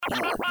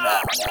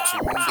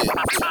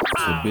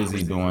The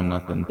busy doing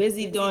nothing.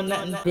 Busy doing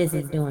nothing.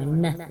 Busy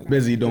doing nothing.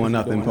 Busy doing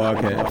nothing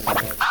podcast.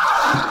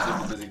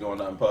 This is Busy Doing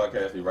Nothing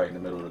podcast. We're right in the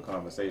middle of the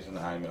conversation.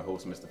 I am your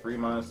host, Mr.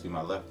 Fremont. To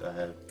my left, I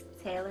have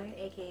Taylor,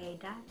 aka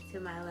Dot. To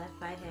my left,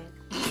 I have.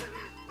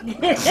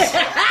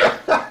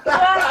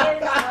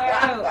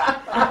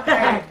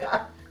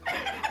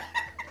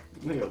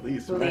 nigga Lee Lee.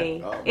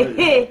 Smack. Oh,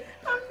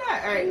 I'm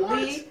not. Alright,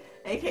 Lee,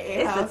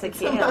 aka It's House. the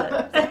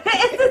tequila.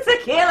 It's the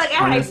tequila.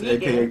 Prince, I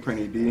aka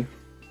Prinny D.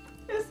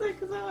 It's like,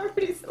 because I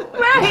already started.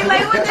 Right,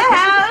 like what the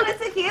hell? The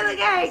tequila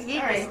guy.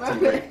 Alright, my Too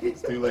late. bad.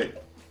 It's too late.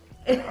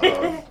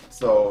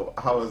 So,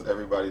 how was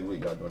everybody's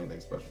week? Y'all do anything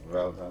special for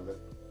Valentine's Day?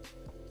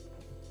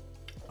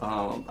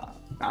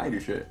 I ain't do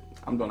shit.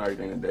 I'm doing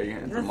everything today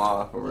and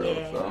tomorrow for real.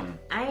 Yeah. So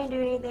I didn't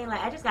do anything.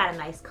 Like I just got a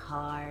nice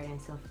card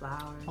and some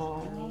flowers.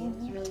 Really. It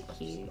was really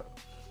cute.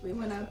 We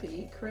went out to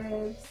eat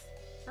crabs.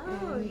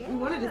 Oh and yeah. We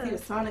wanted to see the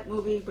Sonic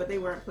movie, but they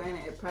weren't playing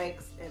it at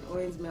Pikes, and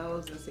Owens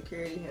Mills and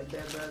security had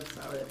bed bugs, so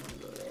I didn't want to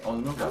go there. Oh,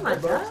 no, Oh my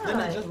God. Didn't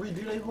they just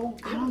redo their whole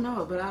I don't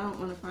know, but I don't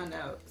want to find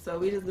out. So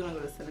we just gonna go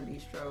to Cine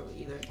Bistro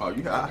either.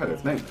 I had a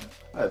thing.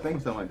 I had a thing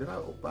saying like, did I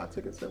buy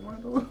tickets at one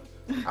of those?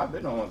 I've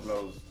been on one of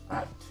those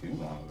not too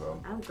long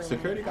ago. I'm glad.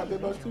 Security got their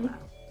bugs too?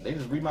 They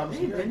just remodeled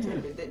They security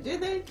been too. here, did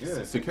they?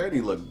 Yeah.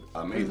 Security looked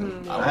amazing.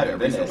 Mhm. I haven't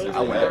been there recently. since I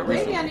went then. there Maybe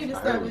recently. I need to I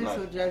stop heard it being was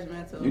so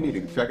judgmental. You need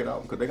to check it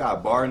out because they got a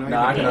bar and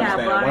Nah, I can everything. Yeah,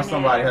 understand. bar Once in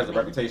somebody there. has a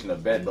reputation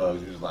of bed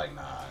bugs, you're just like,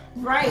 nah.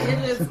 Right, it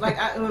is like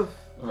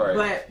Right.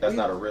 But That's we-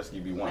 not a risk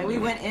you be like wanting. we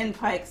went in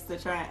Pikes to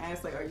try and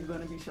ask like, are you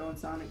gonna be showing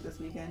Sonic this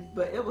weekend?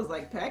 But it was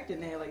like packed in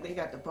there. Like they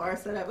got the bar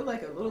set up. It was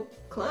like a little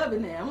club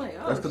in there. I'm like,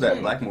 oh That's because shit.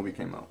 that black movie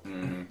came out.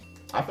 Mm-hmm.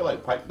 I feel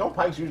like don't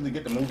Pikes usually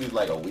get the movies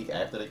like a week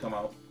after they come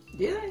out?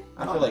 Did they?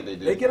 I feel like they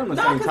do. They get them the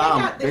No, same because they time.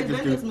 got the They just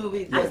Avengers do.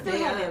 movie. I the still day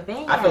haven't of.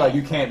 been. I feel like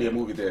you can't be a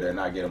movie theater and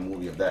not get a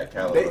movie of that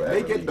caliber.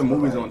 They at get the release,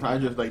 movies but, on time,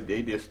 just like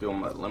they did still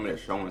like, limited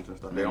showings and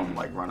stuff. They don't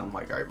like run them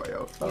like everybody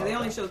else. Yeah, they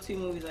only show 2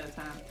 movies at a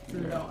time. So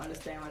I don't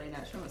understand why they're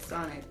not showing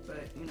Sonic,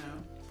 but you know.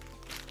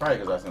 Probably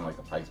because that's in like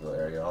the Pikesville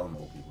area. All the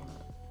old people.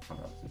 I'm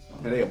not too And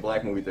sorry. they a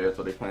black movie there,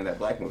 so they playing that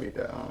black movie,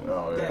 that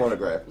Oh, yeah.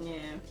 Photograph. Yeah.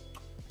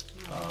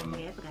 Yeah, I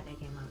forgot that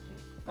came out too.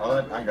 All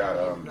that, I got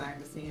Glad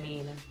to see it. Me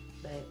either.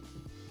 But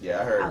yeah,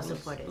 I heard I'll it was,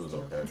 support it it was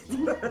still.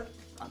 okay.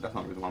 That's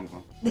not the reason why I'm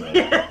going. I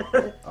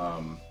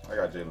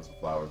got Jalen some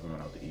flowers. We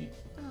went out to eat.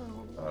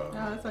 Oh,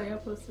 that's why y'all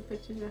posted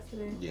pictures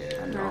yesterday.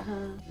 Yeah, uh-huh.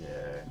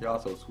 yeah. Y'all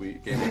so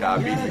sweet. Gave me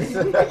diabetes.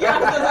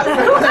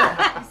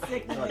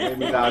 Sick. Y'all gave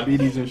me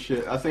diabetes and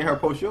shit. I seen her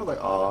post. She was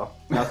like, "Aw."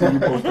 And I seen you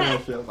post her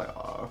and shit. I was like,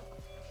 "Aw."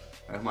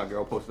 And my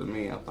girl posted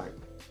me. I was like,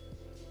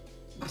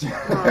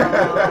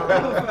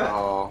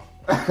 "Aw."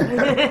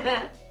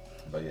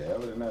 But yeah,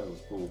 other than that, it was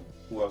cool.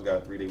 Who else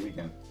got a 3-day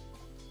weekend?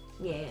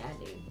 Yeah, I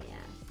do. Yeah.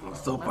 I'm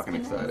so Must fucking be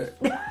nice. excited.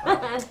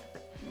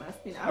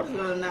 Must be. I'm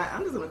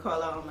just gonna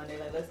call out on Monday.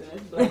 Like, listen,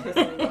 it's Black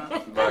History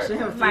Month. Right. Should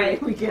have Right.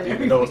 free weekend.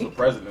 Even though it's for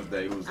President's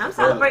Day, it was I'm the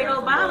celebrating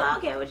furthest thing Obama. from I that.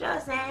 don't care what y'all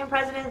saying.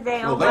 President's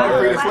Day, Well, Obama. they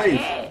free the like,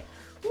 slaves. yeah.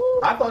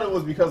 I thought it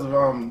was because of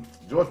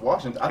George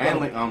Washington. I And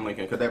thought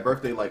Lincoln, cause that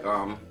birthday right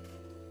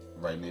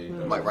near each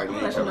other. like right I'm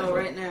near gonna each let you know other.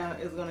 right now,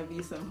 it's gonna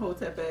be some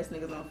hotep ass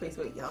niggas on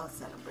Facebook. Y'all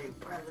celebrate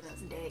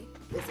President's Day.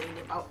 This ain't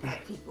about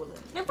black people.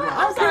 I'm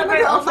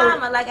celebrating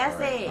Obama, like I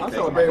said. I'm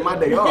celebrating my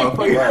day off.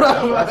 Right,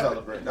 that's what I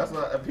celebrate. That's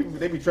what people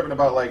they be tripping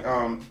about, like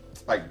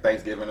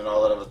Thanksgiving and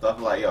all that other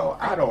stuff. Like, yo,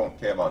 I don't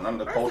care about none of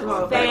the First of cultural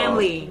all, things.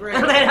 Family. Right.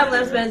 I'm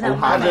gonna spend time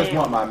with I my just man.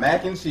 want my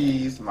mac and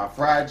cheese, my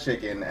fried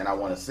chicken, and I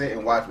want to sit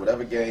and watch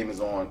whatever game is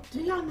on. Do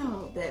y'all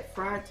know that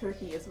fried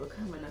turkey is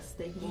becoming a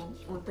staple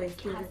on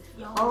Thanksgiving?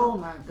 Yo, Oh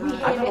my We god!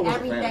 have thought it it was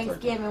every a fan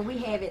Thanksgiving. We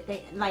have it,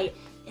 like,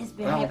 it's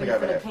been I don't happening think for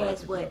I've the had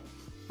past, fried what,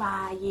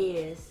 5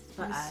 years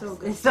for It's us. so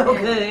good. It's so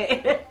Yeah.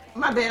 good.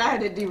 My bad, I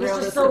had to derail It's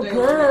this. just so today.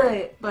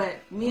 good. But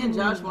me and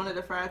Josh wanted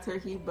the fried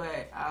turkey,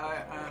 but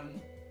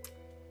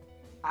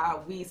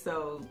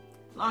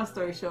long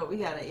story short, we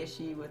got an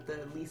issue with the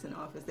leasing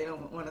office. They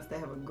don't want us to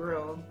have a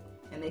grill,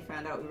 and they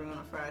found out we were going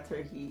to fry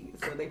turkey,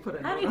 so they put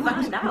a How note do you on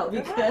find it out?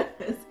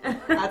 because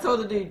I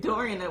told the dude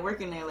Dorian that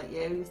working there, like,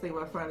 yeah, we was thinking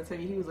about frying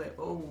turkey. He was like,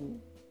 oh,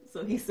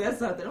 so he said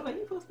something. I'm like,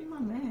 you supposed to be my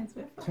man,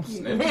 man. Fuck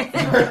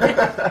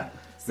you.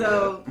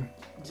 So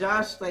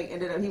Josh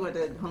ended up, he went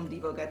to Home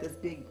Depot, got this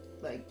big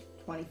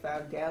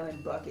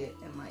 25-gallon bucket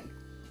and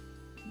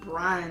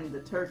brined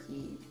the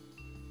turkey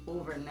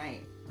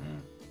overnight,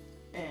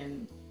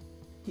 and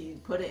he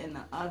put it in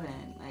the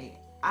oven.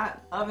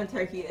 Oven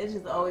turkey, it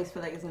just always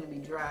feel like it's gonna be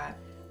dry,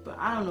 but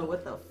I don't know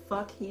what the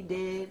fuck he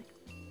did.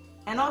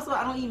 And also,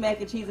 I don't eat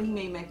mac and cheese, and he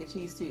made mac and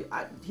cheese too.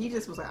 He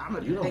just was like, I'm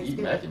gonna You do don't eat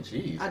Thanksgiving. mac and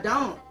cheese. I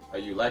don't. Are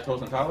you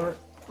lactose intolerant?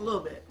 A little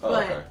bit, Oh,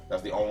 but okay.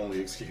 That's the only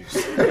excuse.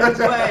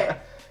 but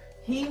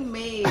he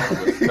made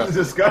That's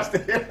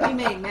disgusting. he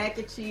made mac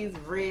and cheese,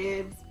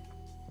 ribs,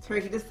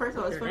 turkey. This first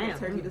of all, it's fucking Damn.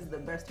 turkey. This is the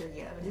best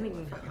turkey I've ever You had.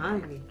 make me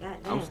hungry.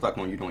 Goddamn. I'm stuck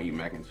on you don't eat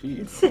mac and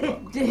cheese.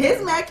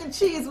 His mac and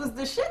cheese was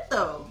the shit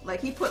though.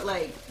 He put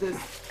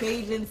this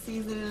Cajun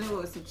seasoning in it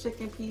with some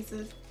chicken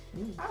pieces.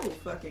 I will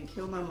fucking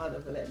kill my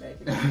mother for that mac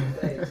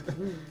and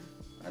cheese.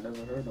 I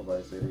never heard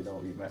nobody say they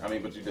don't eat mac. I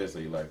mean, but you did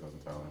say you like lactose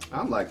intolerant.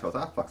 I'm lactose.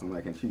 I fuck some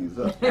mac and cheese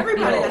up.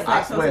 Everybody that's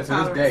I lactose swear to this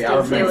intolerant day, I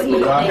still remember says when they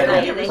y'all eat had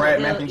mac. that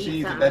crab mac and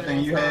cheese, that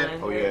thing you had.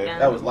 Oh, yeah.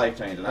 That was life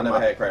changing. I never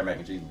had crab mac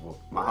and cheese before.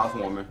 My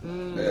housewarming.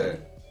 Yeah.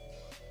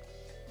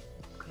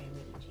 Crab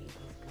mac and cheese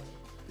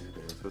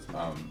is good.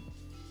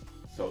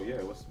 So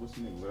yeah, what's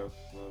new? What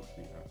else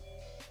we got?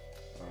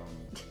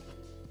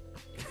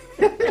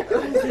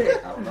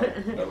 I don't know.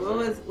 That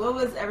was it. What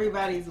was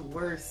everybody's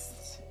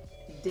worst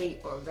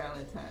date or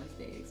Valentine's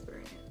Day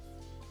experience?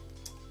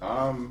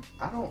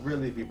 I don't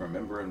really be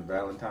remembering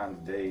Valentine's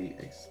Day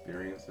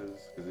experiences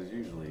because it's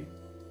usually,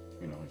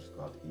 just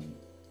go out to eat.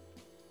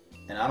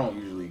 And I don't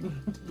usually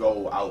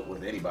go out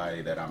with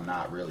anybody that I'm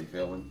not really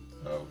feeling.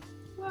 So.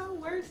 Well,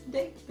 worst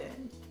date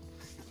then.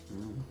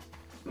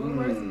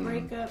 Worst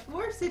breakup,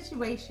 worst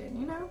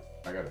situation,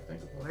 I gotta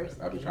think about Worst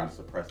that. I've been date. trying to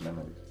suppress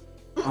memories.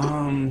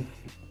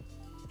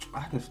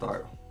 I can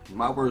start.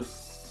 My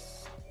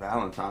worst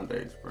Valentine's Day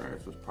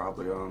experience was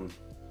probably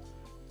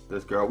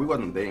this girl. We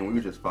wasn't dating. We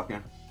were just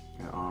fucking.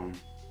 And,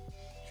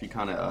 she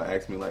kind of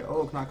asked me like,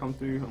 "Oh, can I come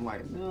through?" I'm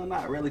like, "No,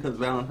 not really, because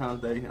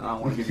Valentine's Day, and I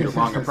don't want to give you the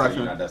wrong So impression.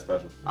 you're not that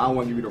special. I don't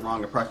want to give you the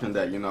wrong impression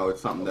that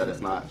it's something that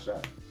it's not."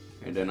 Shot.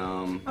 And then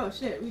Oh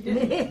shit, we we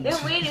did. didn't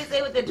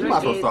say what the we drink might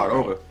as well is. start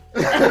over.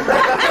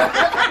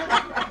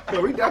 So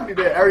we definitely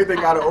did everything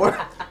out of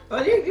order.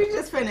 Well, you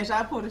just finished.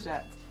 I pulled the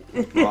shots.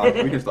 We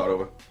can start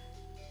over.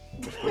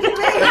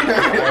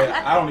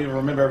 I don't even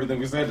remember everything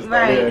we said. Just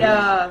Right,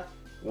 Yeah.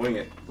 wing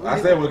it.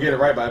 I said we'll get it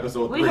right by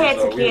episode 3. We had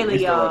so tequila, we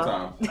still y'all.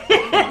 on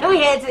time. We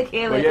had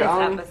tequila But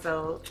yeah, this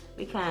episode.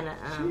 We kind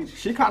of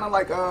She kind of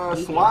like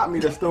swamped me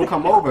to still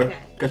come over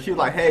because she was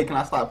like, "Hey, can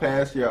I stop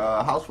past your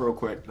house real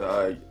quick?"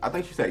 I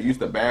think she said use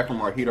the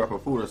bathroom or heat up her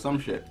food or some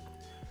shit.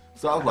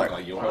 So I was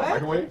like, You don't have a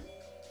microwave?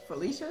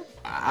 Felicia?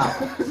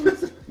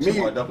 She me,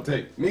 want double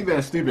take. me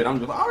being stupid, I'm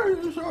just like, all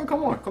right, sure,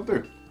 come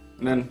through.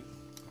 And then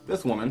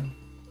this woman,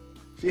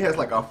 she has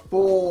like a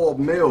full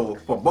meal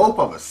for both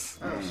of us.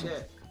 Oh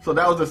shit. So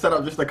that was the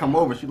setup just to come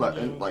over. She like,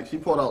 and, like she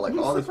pulled out like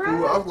all this food.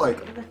 I was like,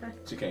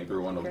 She came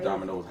through one of those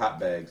Domino's hot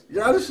bags.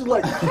 yeah, this is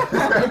like,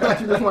 I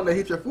thought you just wanted to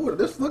heat your food.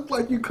 This looked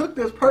like you cooked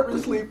this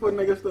purposely for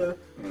niggas to,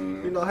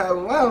 have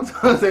a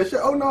Valentine's Day shit.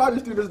 Oh no, I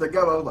just do this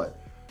together. I was like,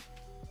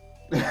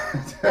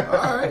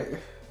 all right.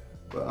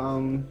 But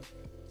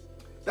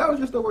that was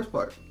just the worst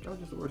part. That was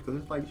just the worst because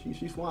it's like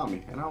she swamped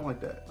me, and I don't like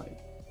that. Like,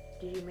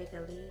 Did you make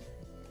her leave?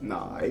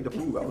 nah, I ate the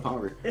food. I was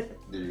hungry. Did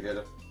you hit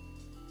her?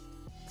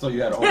 So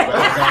you had a whole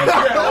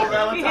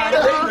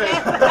Valentine's Day.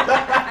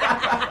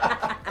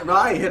 No,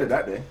 I ain't hit it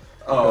that day.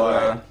 Oh,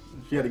 But, alright.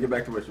 she had to get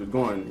back to where she was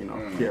going.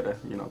 She had to,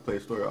 play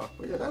the story off.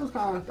 But yeah, that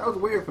was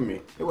weird for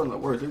me. It wasn't the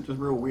worst. It was just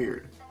real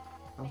weird.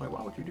 I was like,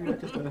 why would you do that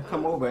just to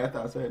come over after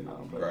I said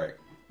no? But Right.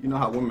 you know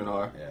how women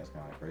are. Yeah, it's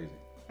kind of crazy.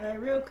 All right,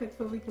 real quick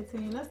before we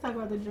continue, let's talk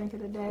about the drink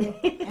of the day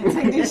and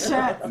take these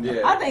shots.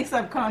 Yeah. I think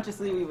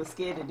subconsciously we were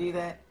scared to do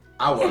that.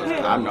 I was.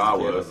 I know I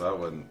was. I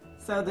wasn't.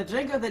 So the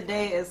drink of the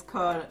day is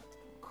called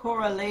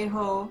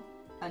Coralejo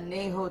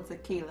Anejo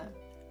Tequila.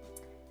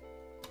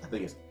 I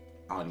think it's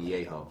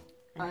añejo.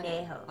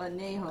 Añejo.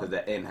 Anejo. Because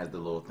that N has the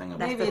little thing That's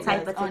about Maybe the it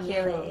type does, of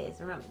tequila añejo. it is.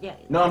 Remember? Yeah.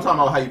 No, I'm talking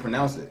about how you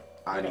pronounce it.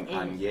 With an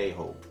N.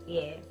 Añejo.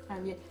 Yeah.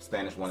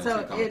 Spanish 1 and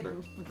So 2 coming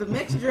through. the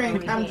mixed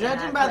drink, I'm Yeah,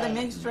 judging by the right.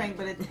 mixed drink,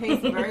 but it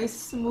tastes very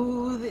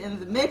smooth in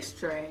the mixed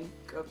drink,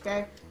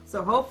 okay?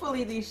 So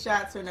hopefully these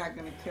shots are not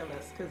going to kill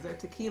us because they're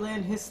tequila,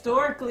 and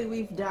historically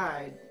we've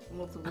died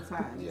multiple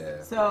times.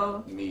 Yeah.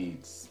 So,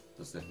 Needs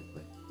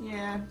specifically.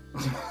 yeah.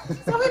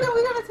 So we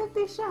gotta take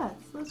these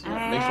shots. Let's All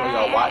right. Make sure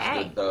y'all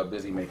watch the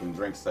Busy Making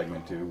Drinks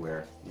segment too,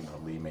 where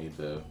Lee made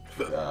the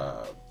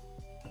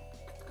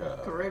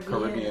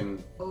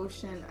Caribbean.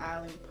 Ocean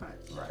Island Punch.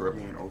 Right.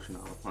 Caribbean Ocean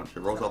Olive Punch. It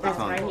rolls off the That's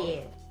tongue. right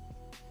here.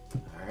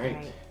 All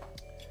right.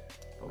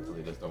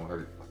 Hopefully this don't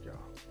hurt. Fuck y'all.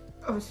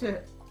 Oh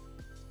shit.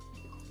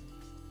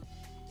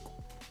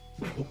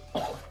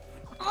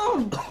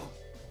 Oh.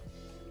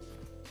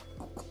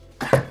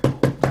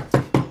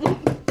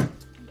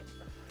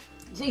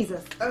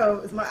 Jesus. Oh,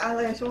 is my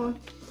eyelash on?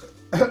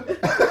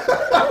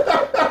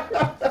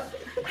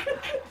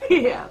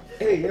 Yeah.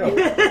 Hey yo.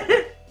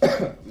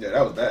 Yeah,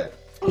 that was bad.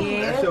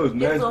 Yeah. That shit was it's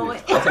nasty.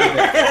 going-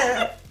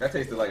 That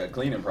tasted like a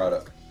cleaning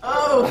product.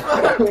 Oh,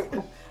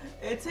 fuck.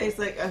 It tastes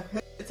like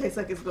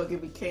it's gonna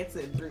give me cancer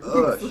in 3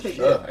 Ugh, weeks. Like, shit.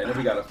 And then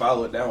we gotta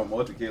follow it down with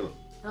more tequila.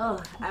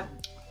 Oh,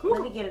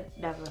 let me get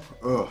a double.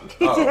 Ugh.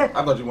 Oh,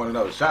 I thought you wanted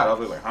another shot. I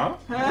was like, huh?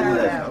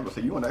 Yeah, I was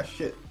say you want that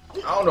shit? I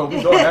don't know if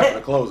we're doing that for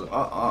the closer.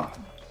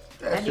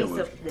 That I shit need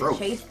was some to gross.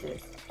 chase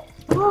this.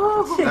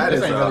 That This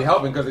is ain't really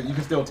helping because you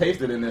can still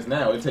taste it in this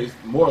now. It tastes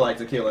more like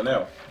tequila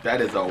now.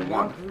 that is a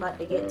one. I'm about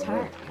to get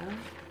turned. Huh?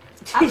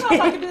 I don't know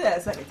if I can do that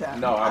a second time.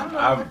 No, I don't know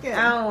I'm- if I I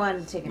can. don't want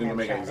to take We can another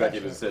make an shot.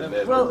 executive That decision shit-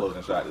 as the Well,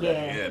 closing shot. Of that.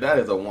 Yeah. Yeah, that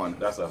is a one.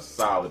 That's a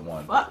solid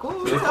one. Fuck, who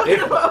are we talking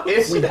If, about?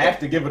 if we have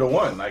to give it a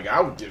one, like I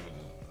would give it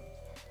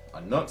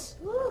a nuts.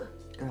 Woo.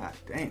 God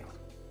damn.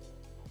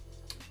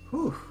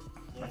 Whew.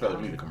 I felt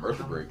like we need a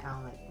commercial break. I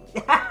don't like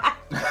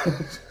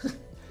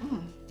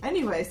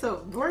Anyway,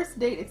 so worst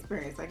date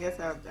experience. I guess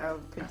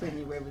I'll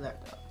continue where we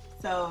left off.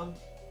 So,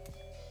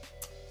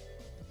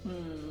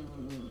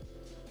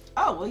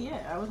 oh, well,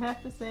 yeah, I would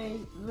have to say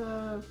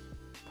the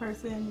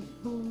person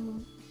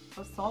who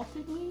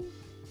assaulted me,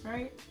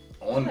 right?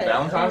 On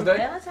Valentine's Day?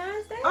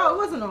 Valentine's Day? Oh, it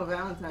wasn't on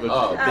Valentine's Day.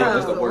 Oh, That just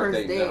was the work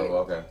worst date. No,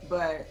 okay.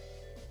 But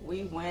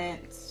we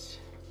went,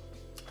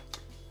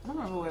 I don't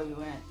remember where we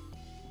went.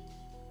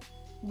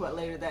 But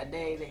later that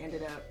day, they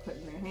ended up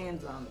putting their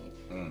hands on me.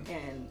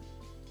 And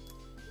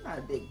I'm not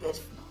a big bitch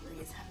for no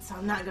reason, so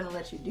I'm not going to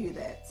let you do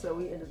that. So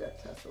we ended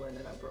up tussling,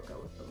 and I broke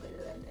up with them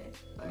later that day.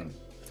 But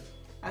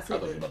I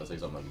thought you were about to say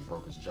something like you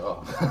broke his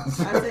jaw.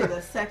 I'd say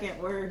the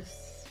second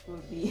worst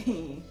would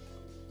be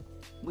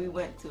we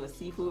went to a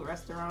seafood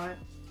restaurant.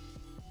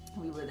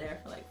 We were there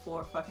for like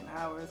 4 fucking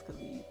hours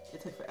because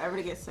it took forever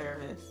to get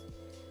service.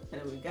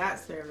 And then we got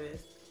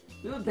service.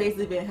 We were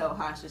basically being held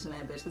hostage in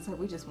that bitch. It's like,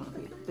 we just want to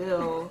pay the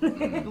bill.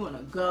 We want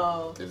to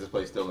go. Is this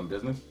place still in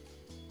business?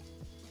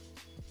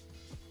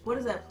 What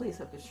is that place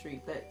up the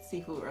street? That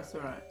seafood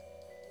restaurant?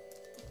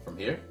 From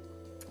here?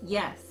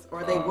 Yes.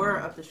 Or they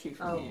were up the street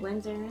from here. Oh,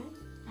 Windsor Inn?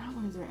 Not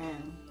Windsor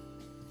Inn.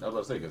 I was about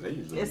to say, because they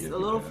usually... It's a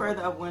little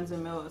further up Windsor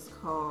Mill. It's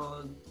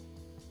called...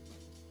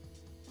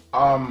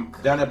 down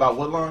there by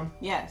Woodlawn?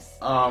 Yes.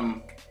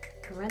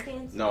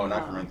 Corinthians? No,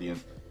 not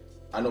Corinthians.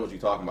 I know what you're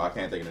talking about. I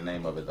can't think of the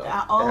name of it though. It I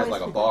has always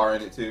like a forget- bar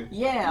in it too.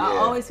 Yeah, I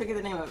always forget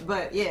the name of it.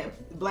 But yeah,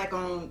 black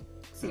owned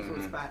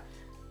seafood spot.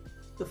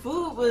 The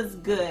food was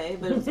good,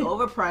 but it was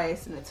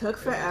overpriced and it took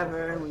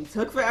forever. And we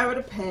took forever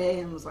to pay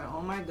and was like,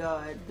 oh my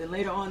God. Then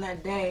later on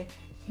that day,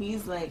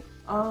 he's like,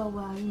 oh,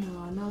 well, I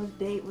know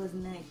the date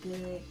wasn't that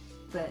good,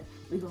 but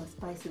we're going to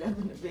spice it up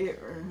in the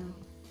bedroom.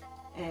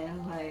 And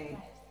I'm like,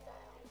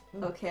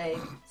 okay.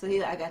 So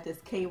he's like, I got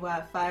this KY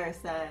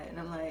fireside. And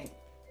I'm like,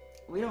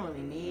 we don't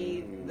really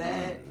need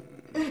that.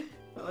 Like,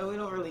 we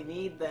don't really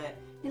need that.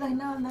 He's like,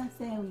 no, I'm not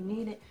saying we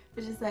need it.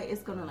 It's just like,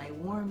 it's going to like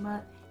warm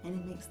up and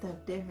it makes stuff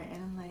different.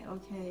 And I'm like,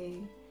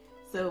 okay.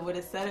 So what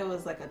it said, it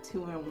was like a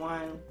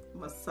 2-in-1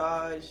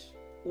 massage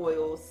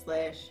oil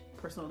 /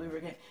 personal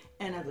lubricant.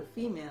 And as a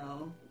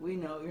female, we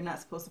know you're not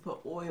supposed to put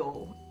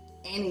oil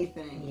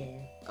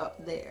anything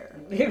up there.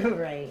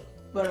 Right.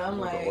 But I'm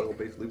like,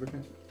 oil-based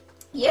lubricant.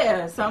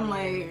 yeah. So I'm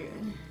like,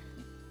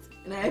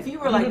 now if you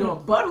were like doing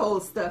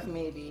butthole stuff,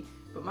 maybe.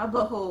 But my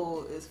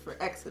butthole is for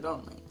exit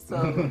only.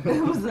 So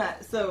it was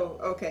not. So,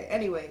 okay.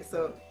 Anyway,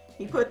 so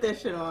he put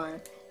this shit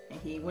on and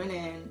he went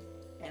in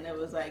and it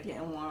was like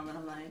getting warm. And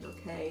I'm like,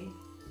 okay,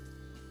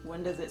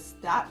 when does it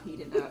stop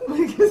heating up?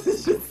 Because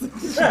it's just,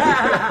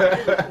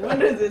 when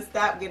does it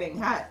stop getting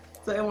hot?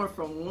 So it went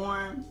from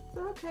warm.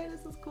 So, okay,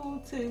 this is cool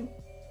too.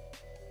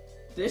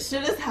 This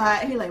shit is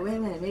hot. He like, wait a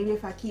minute, maybe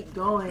if I keep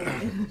going,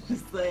 it's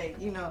just like,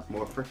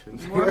 more friction.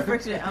 More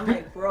friction. I'm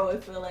like, bro,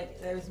 it feel like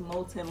there's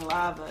molten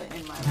lava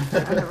in my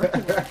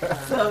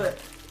So,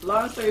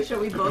 long story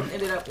short, we both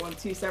ended up on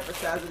 2 separate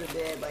sides of the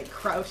bed, like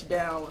crouched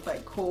down with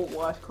like cold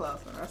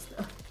washcloths on our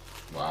stuff.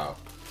 Wow.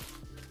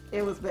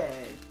 It was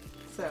bad.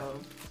 So.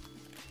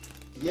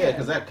 Yeah,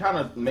 because that kind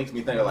of makes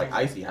me think of like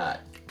icy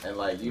hot. And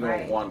like, you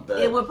don't want that.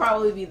 It would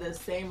probably be the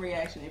same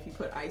reaction if you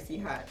put icy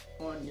hot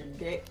on your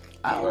dick.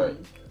 I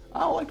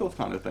don't like those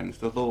kind of things.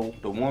 The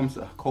warm,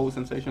 cold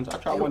sensations. I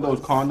tried one of those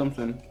condoms,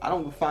 and I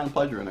don't find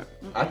pleasure in it.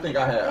 I think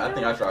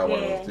I tried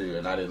one of those too,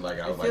 and I didn't like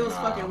it. I was It like, feels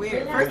nah, fucking I'm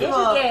weird. good. First of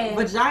all,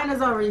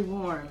 vagina's already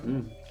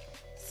warm.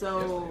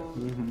 So.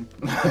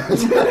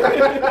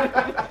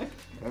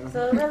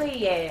 So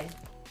really,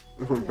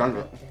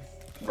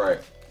 Right.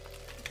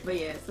 But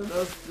yeah, so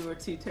those were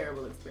 2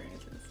 terrible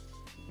experiences.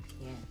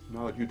 Yeah.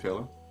 No, you,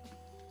 Taylor.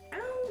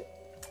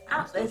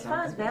 As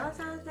far as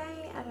Valentine's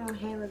Day, I don't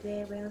have a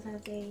bad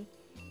Valentine's Day.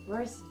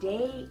 Worst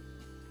date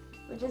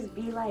would just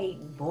be like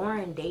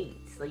boring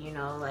dates. So,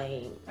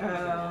 like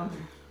I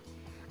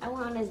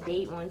went on this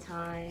date one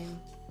time,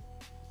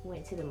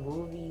 went to the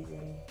movies,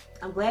 and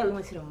I'm glad we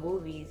went to the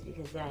movies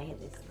because then I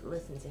had to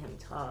listen to him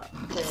talk.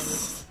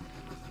 Because,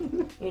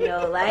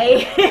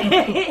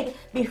 like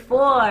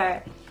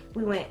before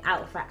we went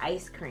out for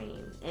ice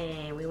cream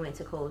and we went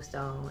to Cold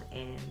Stone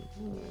and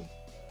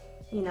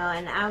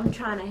and I'm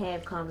trying to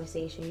have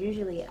conversation.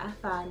 Usually I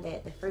find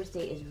that the first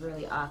date is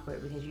really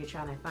awkward because you're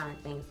trying to find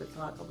things to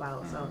talk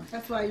about. So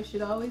that's why you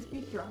should always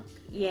be drunk.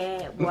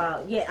 Yeah,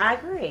 well, yeah, I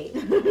agree.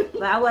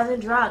 But I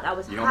wasn't drunk. I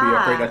was high. You don't be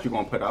afraid that you're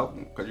going to put out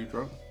because you're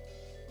drunk?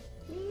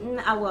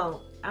 I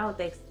won't. I don't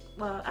think so.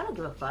 Well, I don't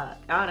give a fuck,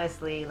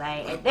 honestly.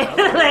 Like,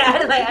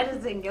 I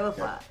just didn't give a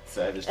fuck.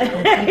 Savage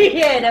Taylor.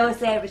 Yeah, that was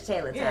Savage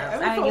Taylor times. Yeah,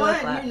 I didn't give a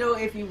fuck. You know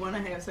if you want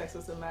to have sex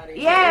with somebody.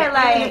 Yeah,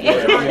 like,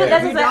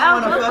 that's just like,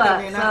 I don't give a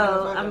fuck.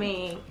 So, I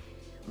mean,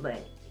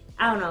 but,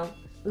 I don't know.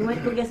 We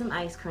went to go get some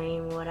ice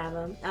cream or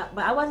whatever.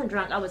 But I wasn't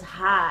drunk. I was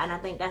high, and I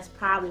think that's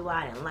probably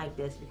why I didn't like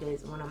this,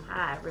 because when I'm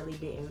high, I really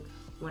didn't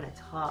want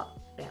to talk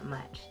that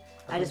much.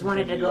 I just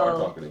wanted to go. You are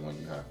talking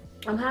when you're high.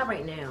 I'm high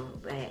right now,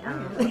 but,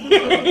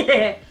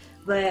 yeah.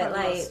 But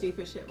like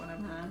stupid shit when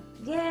I'm high.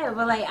 Yeah,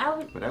 but like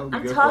I'm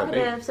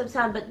talkative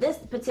sometimes. But this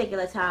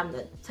particular time,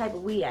 the type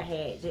of weed I had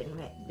I didn't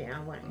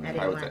want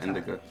to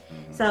indica.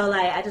 So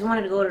like I just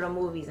wanted to go to the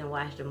movies and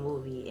watch the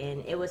movie,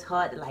 and it was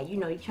hard to like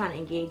you're trying to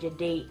engage a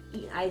date,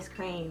 eat ice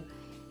cream,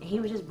 and he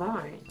was just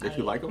boring. Did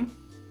you like him?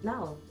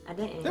 No, I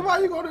didn't. Then why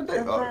you go to date?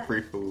 Oh,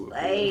 free food.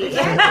 Like,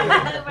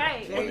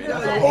 right. In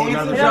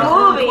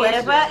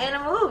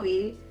a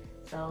movie.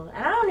 So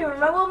and I don't even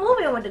remember what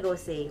movie I went to go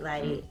see.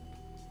 Like.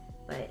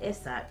 But it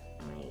sucked.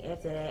 Like,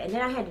 after that, and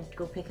then I had to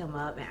go pick him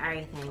up and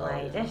everything.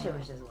 That shit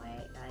was just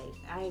whack. Like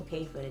I ain't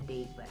paid for the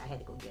date, but I had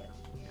to go get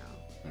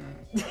him.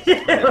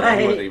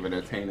 Like, wasn't even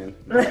entertaining.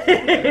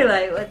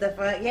 Like what the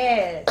fuck?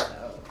 Yeah.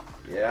 So,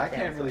 yeah, I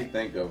can't really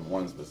think of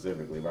one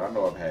specifically, but I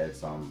know I've had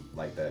some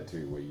like that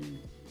too, where you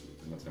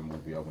went to the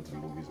movie, open to the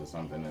movies or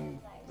something, and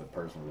the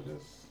person was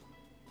just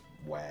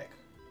whack.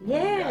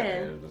 Yeah.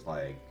 It was just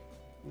like,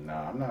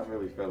 nah, I'm not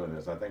really feeling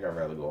this. I think I'd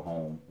rather go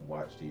home and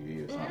watch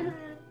TV or something.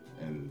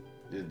 And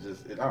I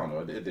don't know,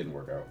 it didn't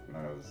work out.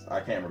 I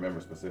can't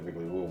remember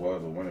specifically who it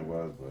was or when it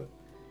was, but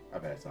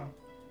I've had some.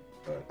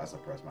 But I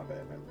suppressed my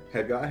bad memories.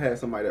 Have y'all had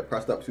somebody that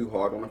pressed up too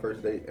hard on the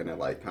first date and it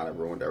like kind of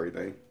ruined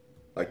everything?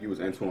 Like you was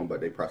into them,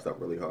 but they pressed up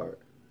really hard.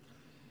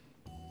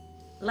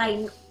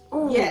 Like,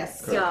 ooh,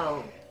 yes.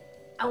 Yo,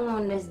 I went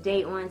on this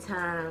date one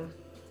time.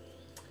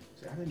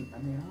 See, I don't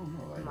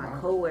know. Like my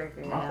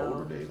coworker. My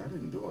older days, I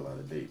didn't do a lot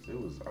of dates.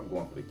 I'm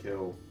going for the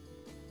kill.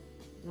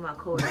 My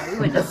coworker, we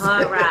went to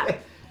Hard Rock.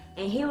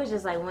 And he was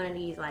just like one of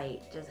these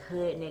like just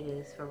hood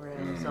niggas for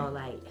real. So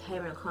like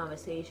having a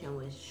conversation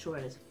was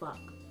short as fuck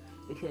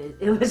because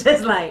it was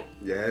just like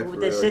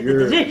the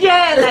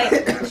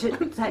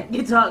shit like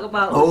you talk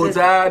about. Whole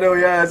time though,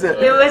 yeah, that's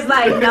it. It was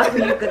like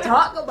nothing you could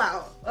talk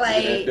about.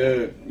 Like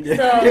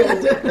so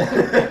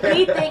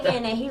he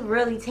thinking that he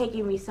really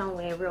taking me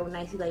somewhere real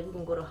nice. He like we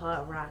can go to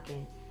Hard Rock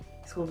and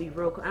it's gonna be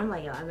real cool. I'm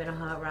like, yo, I've been to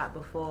Hard Rock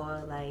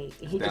before. Like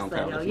he just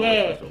like, yo,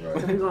 yeah. So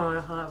we going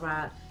to Hard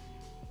Rock.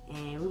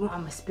 And I'm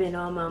gonna spend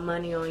all my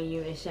money on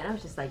you and shit. I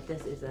was just like,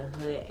 this is a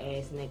hood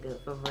ass nigga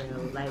for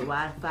real. Like,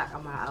 why the fuck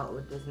am I out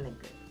with this nigga?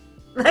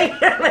 Like, you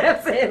know what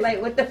I'm saying?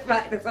 Like, what the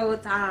fuck this whole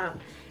time?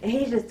 And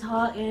he's just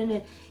talking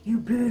and you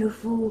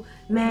beautiful,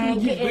 man.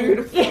 You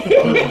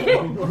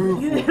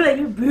beautiful.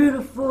 You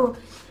beautiful.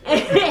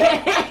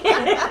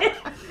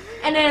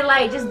 And then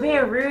like just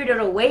being rude to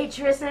the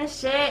waitress and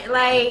shit.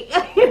 Like,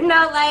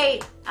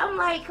 like I'm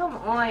like, come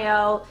on,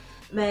 yo.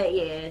 But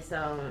yeah,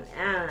 so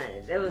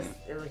it was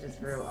just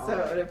real. So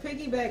to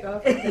piggyback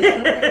off of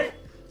this,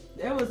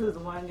 there was this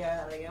one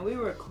guy, like, and we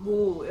were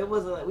cool. It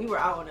wasn't like we were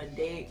out on a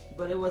date,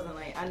 but it wasn't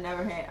like I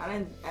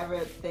didn't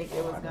ever think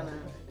it was gonna.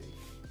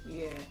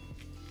 Yeah,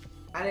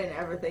 I didn't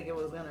ever think it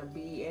was gonna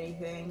be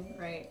anything,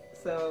 right?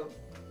 So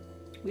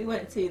we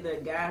went to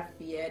the Guy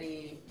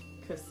Fieri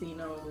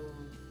casino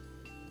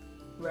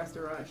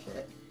restaurant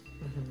shit,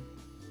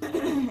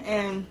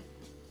 and.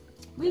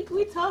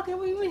 We talking,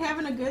 we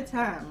having a good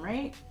time,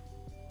 right?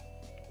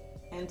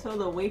 Until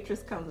the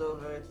waitress comes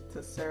over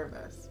to serve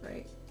us,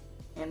 right?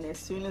 And as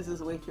soon as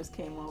this waitress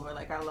came over,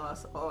 like I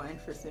lost all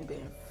interest in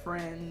being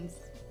friends,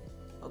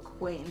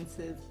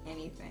 acquaintances,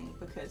 anything,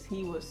 because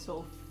he was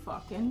so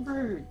fucking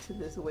rude to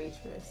this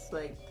waitress.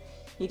 Like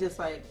he just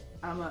like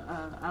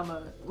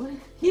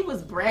he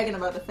was bragging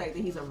about the fact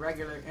that he's a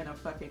regular in a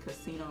fucking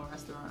casino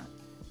restaurant.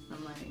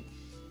 I'm like.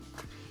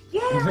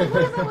 Yeah, like,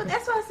 what is that?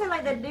 That's why I said,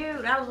 like, the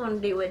dude I was on a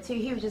date with, too,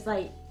 he was just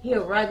like, he a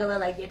regular,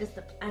 like, yeah,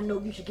 I know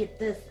you should get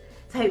this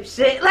type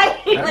shit.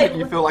 Like,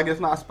 you feel like it's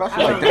not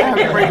special. Like, damn,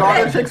 you bring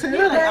all the chicks here?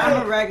 Like,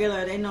 I'm a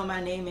regular, they know my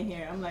name in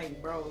here. I'm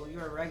like, bro,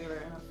 you're a regular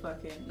in a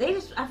fucking...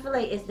 I feel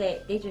like it's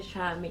that they just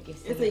try to make it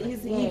seem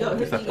his ego.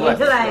 His ego.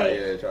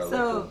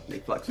 So,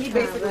 he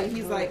basically,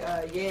 he's like,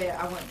 yeah,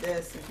 I want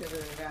this, and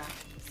da-da-da-da.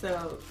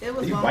 So it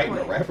was. You biting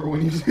a rapper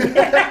when you say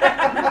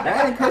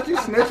that? Cause you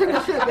snitching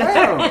the shit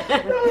down.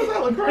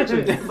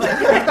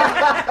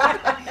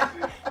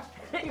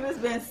 He was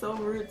being so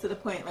rude to the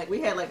point, like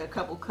we had like a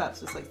couple cups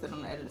just like sitting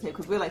on the edge of the table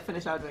because we like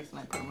finished our drinks and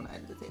like put them on the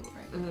edge of the table,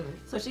 right?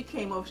 Mm-hmm. So she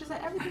came over. She said,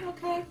 "Everything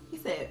okay?" He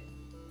said,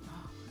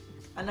 oh,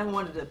 "I never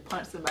wanted to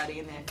punch somebody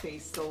in their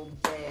face so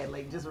bad,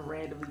 like just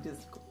randomly,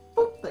 just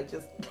boop, like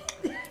just."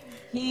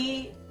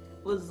 He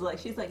was like,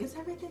 she's like, "Is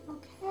everything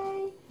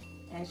okay?"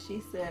 And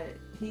he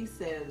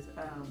says,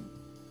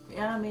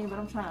 yeah, I mean, but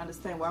I'm trying to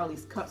understand why all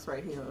these cups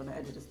right here on the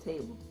edge of this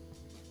table.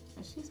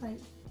 And she's like,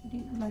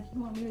 you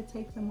want me to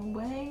take them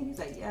away? And he's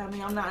like, yeah, I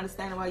mean, I'm not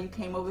understanding why you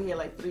came over here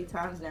like 3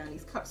 times now and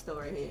these cups still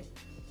right here.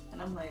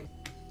 And I'm like,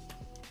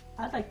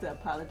 I'd like to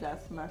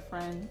apologize to my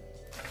friend.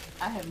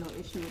 I have no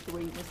issue with the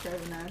way you've been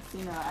serving us.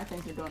 I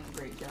think you're doing a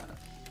great job.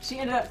 She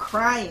ended up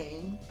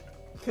crying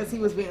because he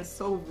was being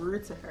so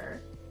rude to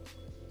her.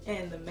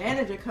 And the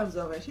manager comes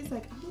over and she's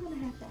like, I'm going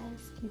to have to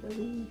ask you to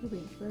leave. You're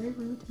being very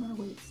rude to my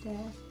wait staff.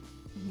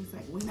 And he's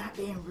like, we're not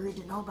being rude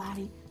to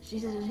nobody. He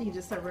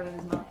just started running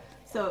his mouth.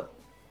 So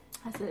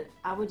I said,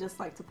 I would just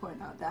like to point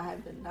out that I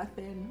have been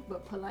nothing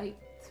but polite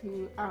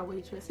to our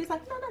waitress. He's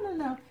like,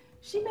 no.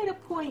 She made a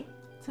point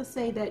to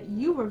say that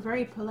you were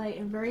very polite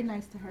and very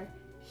nice to her.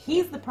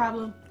 he's the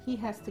problem. He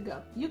has to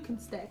go. You can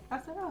stay. I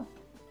said, oh.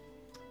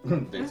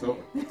 Date's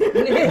over.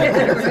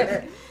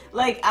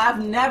 Like,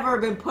 I've never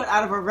been put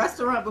out of a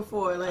restaurant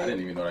before. Like, I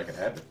didn't even know that could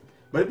happen.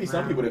 But it'd be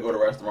some people that go to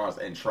restaurants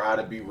and try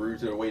to be rude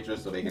to the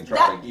waitress so they can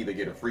try to either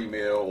get a free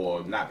meal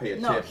or not pay a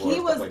tip. No,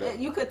 he was. Like that.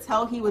 You could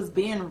tell he was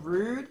being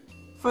rude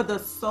for the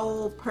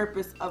sole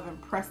purpose of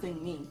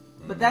impressing me.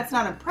 But that's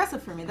not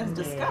impressive for me. That's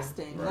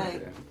disgusting.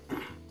 Right.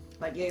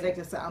 Like they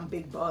just say I'm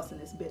big boss in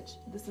this bitch.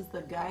 This is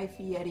the Guy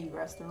Fieri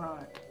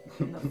restaurant.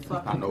 In the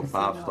fucking I know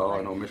 5-star,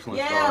 like, no Michelin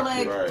yeah, star.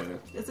 like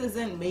Right. this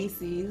isn't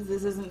Macy's.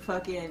 This isn't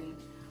fucking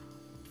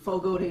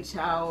Fogo de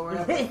Chao or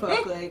whatever the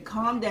fuck. Like,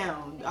 calm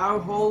down. Our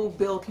whole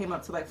bill came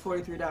up to like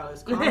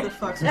 $43. Calm the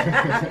fuck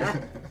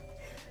down.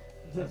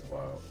 That's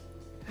wild.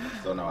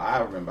 So no, I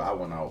remember I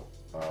went out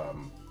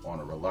on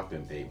a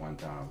reluctant date one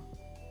time.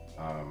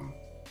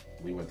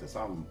 We went to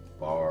some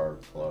bar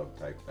club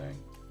type thing,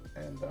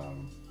 and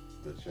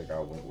the chick I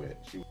went with,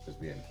 she was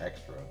just being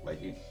extra. Like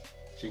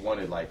she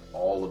wanted like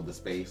all of the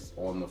space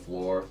on the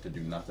floor to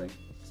do nothing.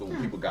 So when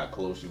people got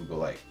close, she would go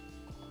like,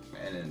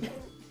 man. And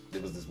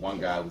there was this one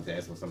guy who was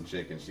dancing with some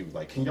chick, and she was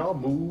like, "Can y'all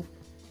move?"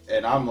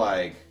 And I'm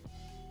like,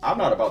 I'm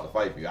not about to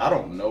fight for you. I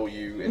don't know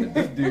you. And if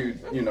this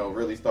dude,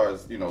 really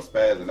starts,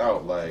 spazzing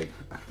out, like,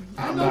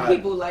 I know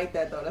people like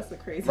that though. That's the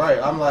crazy. Right.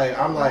 I'm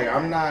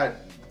not.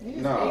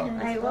 No.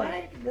 Like what?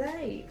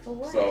 Like for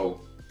what?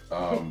 So,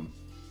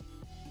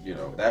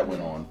 that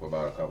went on for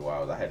about a couple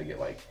hours. I had to get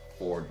like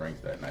 4 drinks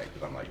that night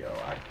because I'm like, yo,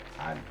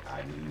 I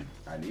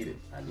need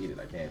it.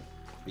 I can't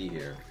be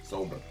here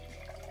sober.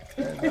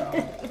 And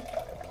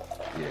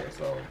yeah,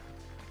 so.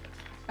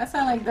 I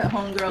sound like the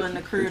homegirl in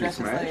the crew that's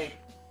just smash? like.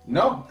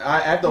 No,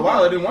 after a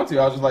while I didn't want to.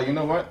 I was just like, you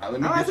know what? Let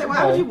me get you why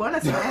home. would you want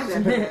to smash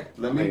that?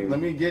 Let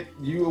me get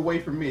you away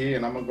from me,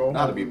 and I'm gonna go.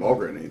 Not to home. be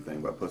vulgar or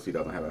anything, but pussy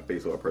doesn't have a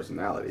face or a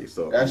personality.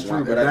 So That's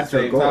true, but at the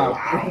same time,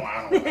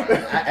 I don't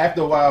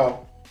after a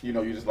while, you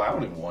just like, I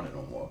don't even want it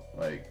no more.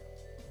 Like,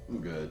 I'm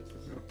good.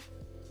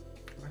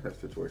 I had a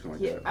situation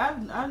like Yeah,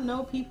 that. I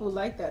know people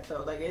like that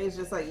though. Like it's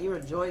just like you're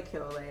a joy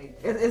kill. Like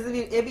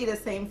it'd be the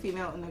same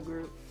female in the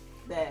group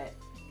that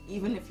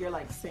even if you're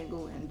like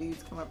single and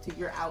dudes come up to you,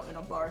 you're out in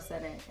a bar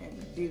setting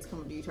and dudes come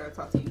up to you try to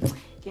talk to you,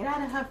 get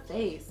out of her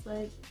face.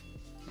 Like,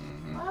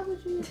 why would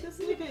you? This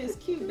nigga is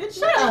cute. Bitch,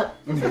 shut up.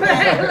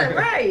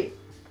 Right.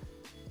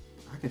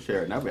 I can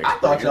share it. Now, I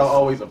thought y'all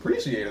always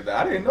appreciated that.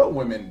 I didn't know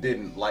women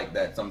didn't like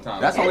that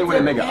sometimes. That's only when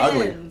they make it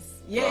ugly. Depends.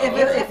 Yeah,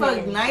 if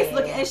a nice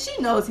looking, and she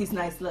knows he's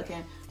nice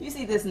looking. You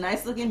see this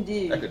nice looking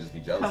dude That could just be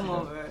jealousy. come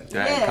over.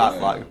 Yeah, cock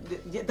block.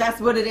 That's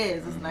what it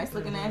is. This nice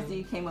looking ass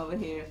dude came over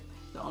here.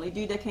 The only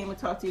dude that came and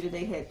talked to you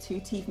today had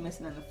 2 teeth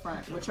missing in the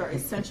front, which are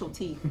essential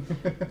teeth.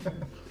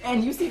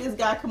 And you see this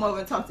guy come over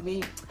and talk to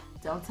me.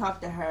 Don't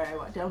talk to her.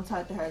 Don't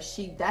talk to her.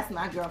 That's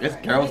my girlfriend.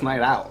 It's girls' night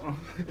out.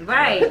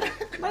 Right.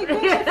 Like,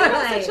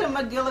 bitch, sit your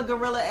McGilla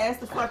gorilla ass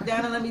the fuck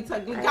down and let me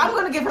talk. I'm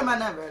gonna give her my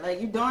number. Like,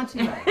 you doing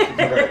too much.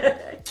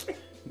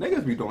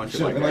 Niggas be doing shit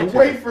Should've like been that.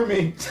 like, wait for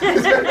me.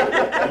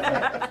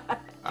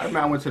 I remember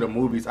I went to the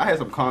movies. I had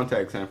some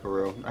contacts in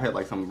for real. I had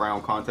like some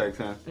brown contacts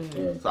in.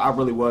 So I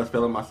really was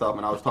feeling myself,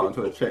 and I was talking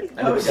to a chick.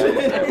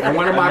 And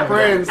one of my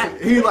friends,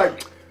 he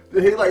like,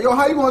 yo,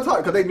 how you gonna talk?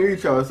 Because they knew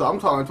each other. So I'm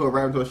talking to a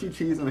random girl. She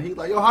cheesing, and he's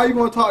like, yo, how you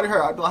gonna talk to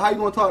her? I'm like, how you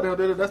gonna talk to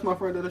her? That's my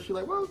friend. She's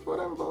like, well,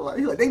 whatever. Blah, blah.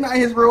 He's like, they not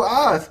his real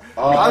eyes.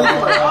 I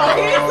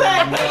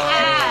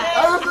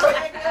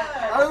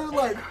was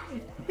like,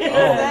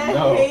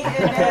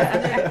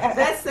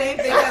 that same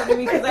thing happened to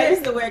me because I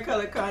used to wear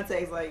colored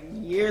contacts like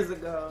years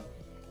ago,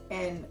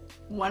 and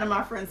one of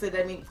my friends said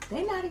that to me,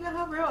 they not even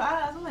her real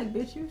eyes. I'm like,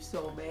 bitch, you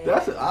so bad.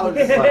 I was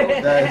just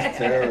like, That's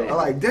terrible. I'm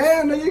like,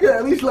 damn, nigga, you gotta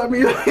at least let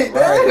me, like, damn.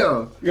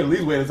 You could at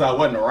least wait until I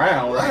wasn't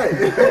around, Right.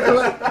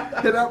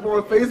 right? Hit up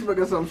on Facebook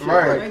or some shit.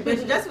 Right. Like,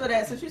 bitch, just for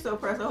that, since you're so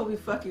pressed, I hope we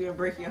fuck you and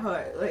break your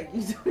heart. Like,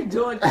 you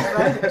doing too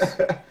much.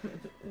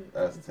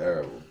 That's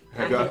terrible.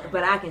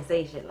 But I can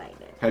say shit like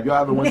that. Have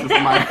y'all ever went to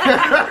somebody?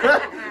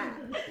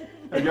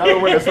 Have y'all ever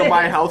went to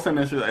somebody's house and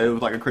it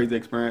was like a crazy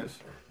experience?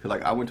 Cause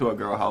like I went to a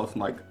girl house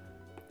and like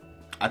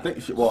I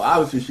think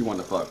obviously she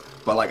wanted to fuck,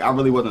 but like I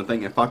really wasn't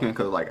thinking fucking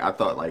because like I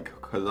thought like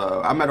because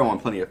I met her on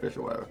Plenty of Fish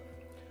or whatever.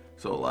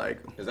 So like,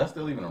 Is that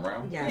still even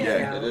around? Yeah.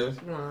 It is.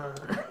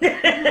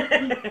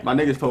 my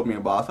niggas told me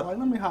about. So like,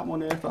 let me hop on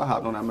there. So I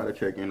hopped on. I met a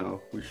chick.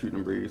 We shooting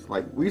the breeze.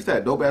 Like we used to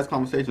have dope ass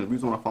conversations. We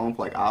was on the phone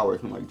for like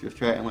hours and like just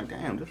chatting. Like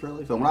damn, this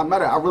really. So when I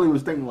met her, I really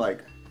was thinking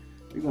like,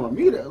 we gonna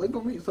meet her. Like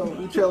gonna meet. So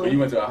we chilling. You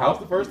went to a house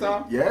the first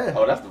time? Yeah.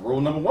 Oh, that's the rule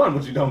number 1.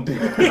 What you don't do.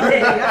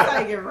 That's how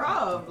you get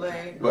robbed.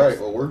 Like, Right,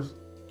 or worse.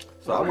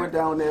 So I went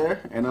down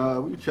there and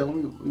we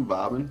chilling. We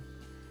vibing.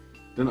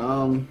 Then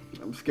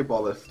skip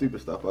all that stupid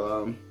stuff.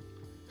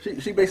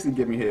 She basically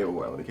gave me head or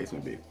whatever the case may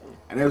be,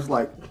 and it was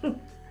like.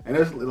 And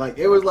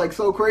it was like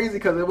so crazy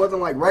because it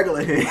wasn't like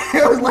regular head.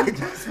 It was like it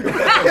was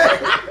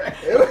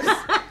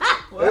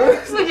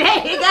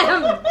You got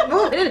him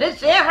moving in the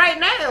chair right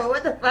now.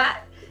 What the fuck?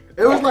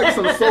 It was like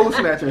some soul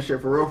snatching shit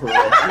for real. I'm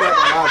not gonna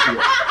lie to you.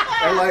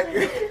 And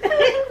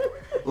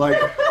like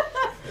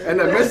in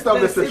the midst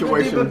of the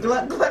situation.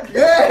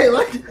 Yeah,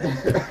 like,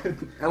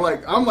 and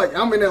like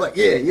I'm in there like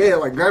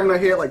like grabbing her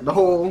head like the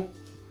whole.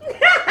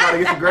 How to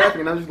get you graphic,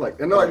 and I'm just like,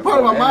 and like part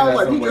of my mind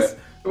was like, you just,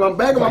 in my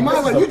back of my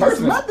mind like, you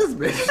just met this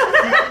bitch.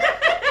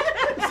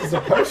 This is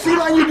a person. She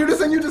like you do this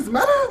and you just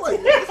met her, like,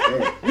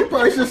 you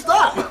probably should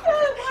stop.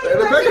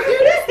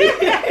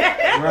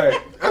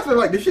 Right. I feel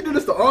like, did she do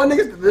this to all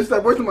niggas? This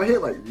that voice in my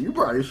head, like, you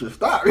probably should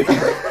stop.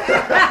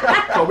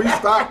 So we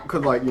stopped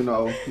because, like, you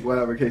know,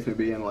 whatever case may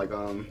be, and like,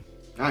 I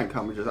ain't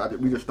come. We just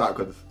stopped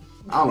because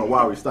I don't know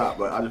why we stopped,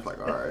 but I just like,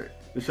 all right,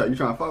 you trying to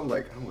fuck? I'm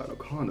like, I don't got no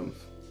condoms.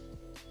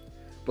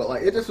 But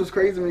like, it just was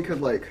crazy to me because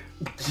like,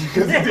 because he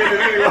did it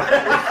anyway.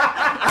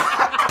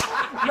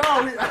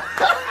 No.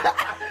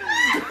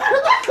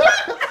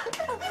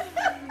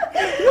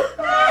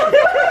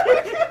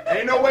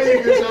 Ain't no way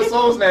you get your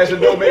soul snatched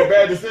and don't make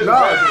bad decisions.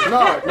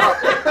 No.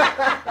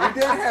 We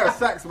didn't have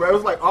sex, but it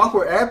was like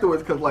awkward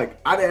afterwards because like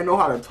I didn't know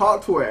how to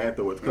talk to her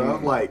afterwards because I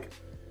was like,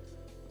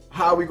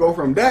 how we go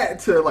from that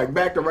to like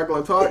back to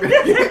regular talk?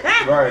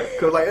 Right.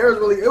 Because like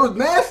it was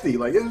nasty.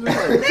 Like it was just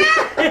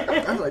like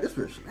I was like, this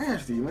bitch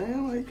nasty,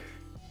 man. Like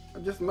I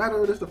just met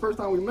her. This the first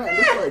time we met.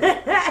 This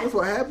like that's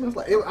what happens.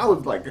 Like I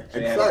was like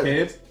excited.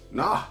 Kids?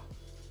 Nah.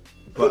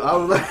 But I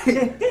was like,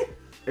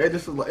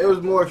 it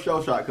was more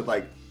shell shock because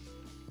like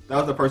that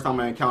was the first time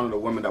I encountered a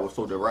woman that was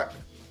so direct,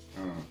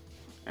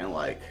 and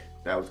like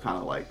that was kind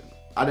of like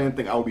I didn't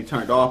think I would be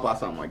turned off by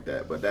something like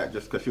that, but that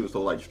just because she was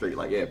so like straight,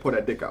 like yeah, put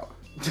that dick out.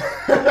 Like,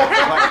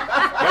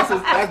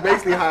 that's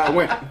basically how it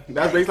went.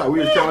 That's basically like we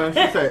was chilling.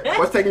 She said,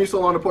 "What's taking you so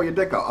long to pull your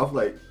dick out?" I was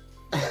like,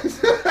 I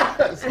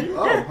was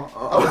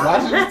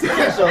watching the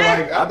TV show.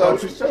 Like I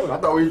thought you was chilling. I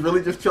thought we was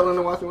really just chilling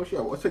and watching one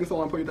show. What's taking so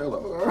long to pull your dick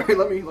out? Like, all right,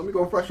 let me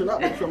go freshen up.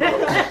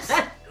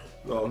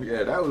 So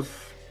yeah, that is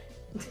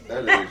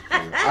true.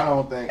 I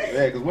don't think,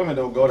 because women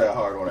don't go that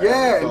hard on it.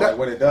 Yeah, so like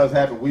when it does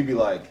happen, we be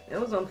like, it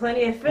was on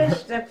Plenty of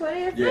Fish. She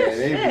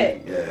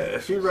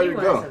was ready to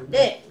go. Some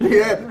dick.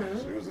 Yeah,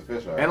 she was a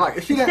fish. Right? and like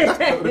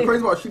the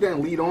crazy part, she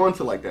didn't lead on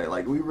to like that.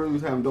 Like we really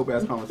was having dope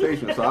ass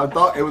conversations. So I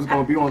thought it was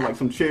gonna be on like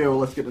some chill.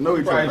 Let's get to know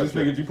each other. I just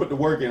figured you put the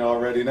work in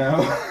already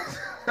now.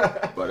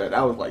 But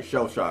that was like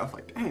shell shock. I was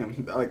like,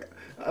 damn, like.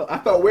 I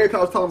felt weird because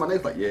I was telling my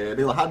neighbors, like, yeah,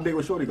 they like, how did they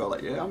with Shorty go?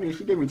 Like, yeah, I mean,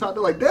 she gave me talk.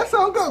 They're like, that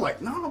sound good.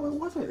 Like, no, it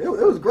wasn't. It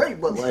was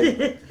great, but like,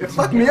 it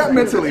fucked me up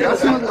mentally. I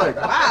was like,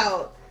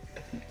 wow.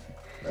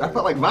 I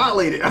felt like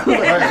violated. I was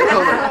like,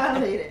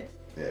 Violated.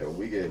 Yeah,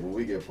 when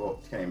we get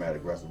came mad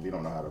aggressive, we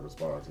don't know how to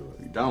respond to it.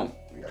 We don't.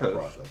 We gotta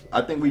process it.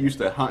 I think we used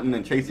to hunting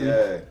and chasing.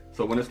 Yeah.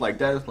 So when it's like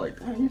that, it's like,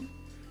 dang,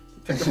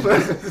 take the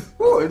first.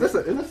 Whoa, is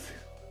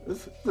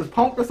this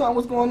punk or something?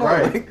 What's going on?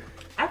 Right. Like,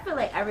 I feel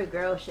like every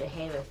girl should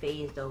have a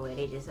phase though where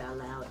they just are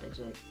allowed to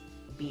just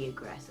be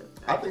aggressive.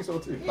 I think so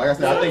too. Like I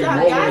said, I think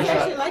more women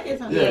should. Like it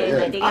sometimes. Yeah,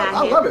 like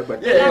I love it,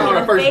 but they got on a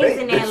the first phase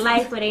date. in their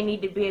life where they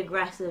need to be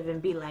aggressive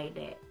and be like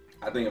that.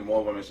 I think if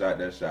more women shot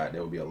that shot,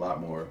 there would be a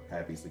lot more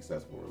happy,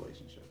 successful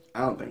relationships. I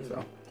don't think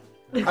so.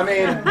 I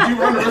mean,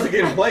 you run the risk of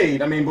getting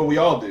played. I mean, but we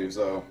all do.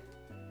 So.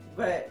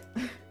 But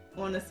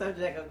on the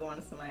subject of going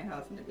to somebody's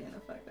house and it being a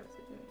fucked up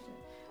situation,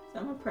 so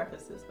I'm gonna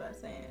preface this by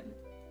saying,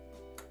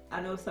 I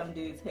know some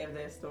dudes have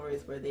their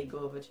stories where they go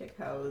over a chick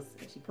house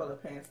and she pull her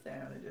pants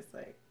down and just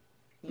like,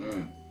 you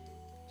know,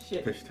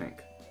 shit. Fish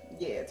tank.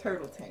 Yeah,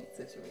 turtle tank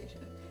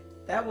situation.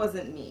 That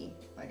wasn't me.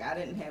 Like I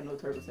didn't have no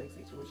turtle tank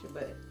situation,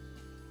 but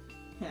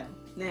him.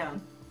 Now,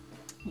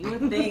 you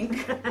would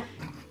think,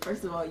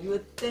 first of all, you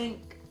would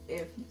think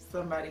if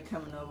somebody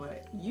coming over,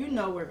 you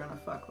know we're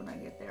gonna fuck when I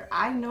get there.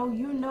 I know,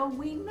 you know,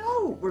 we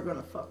know we're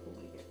gonna fuck when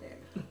we get there.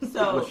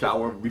 So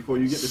shower before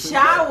you get the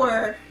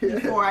shower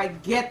before I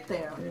get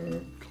there.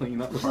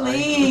 Clean up.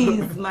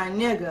 Please, my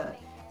nigga.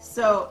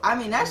 So, I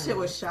mean, that shit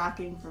was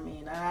shocking for me,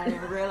 and I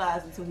didn't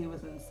realize until he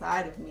was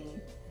inside of me,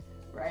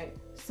 right?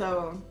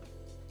 So,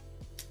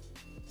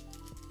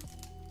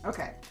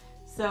 okay.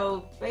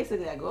 So,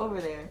 basically, I go over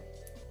there.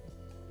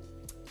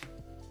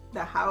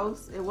 The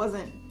house, it was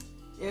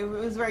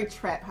very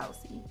trap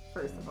housey,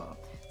 first of all.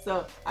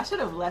 So, I should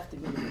have left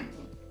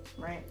immediately,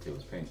 right? It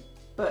was pink.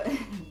 But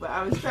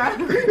I was trying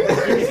to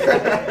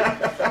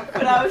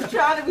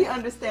be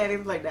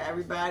understanding, like that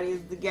everybody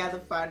is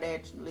together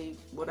financially,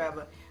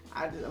 whatever.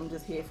 I'm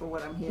just here for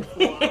what I'm here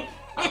for.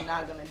 I'm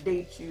not gonna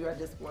date you. I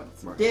just want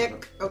some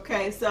dick.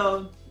 Okay,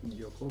 so.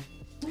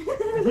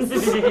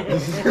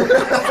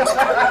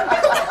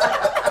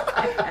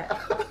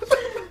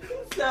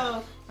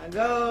 So I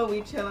go,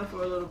 we chilling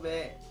for a little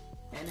bit,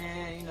 and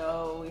then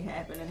it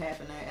happened.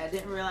 I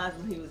didn't realize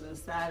when he was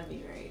inside of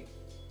me, right,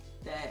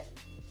 that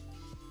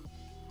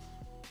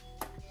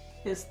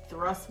his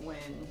thrust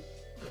wind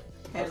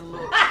had a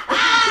little.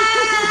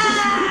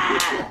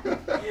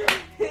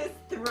 His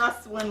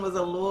thrust wind was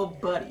a little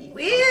buddy. Ew!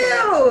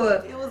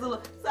 Okay? It was a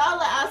little. So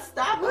I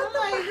stopped.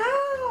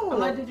 I'm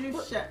like, did you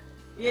shut?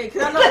 Yeah,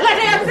 because I know.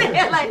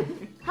 Like,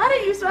 how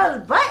did you smell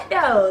his butt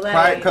though? Like,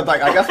 right, because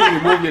like I guess when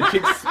you move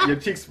your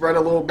cheeks spread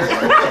a little bit. So,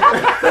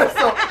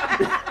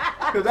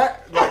 because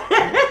that, like,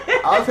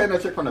 I was hitting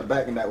that chick from the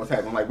back, and that was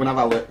happening. Like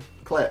whenever I would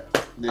clap,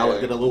 I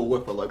would get a little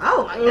whiff of like.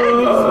 Oh my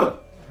goodness.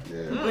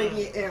 Yeah. But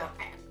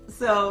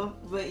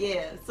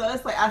yeah. So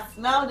it's like I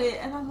smelled it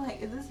and I'm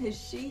like, is this his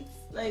sheets?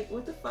 Like,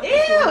 what the fuck? Ew,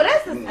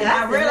 that's and disgusting.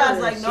 I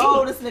realized, like,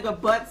 no, this nigga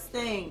butt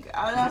stink.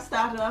 I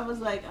stopped and I was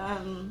like,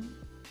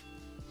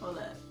 hold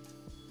up.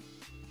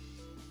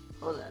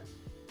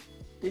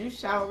 Did you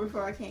shower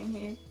before I came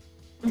here?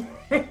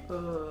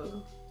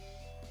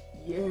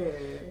 Yeah.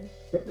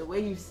 The way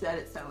you said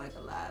it sounded like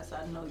a lie, so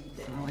I know you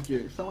did. Sound like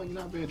you're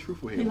not being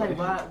truthful here. He's like,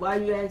 why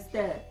you ask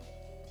that?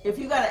 If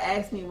you gotta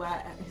ask me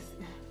why,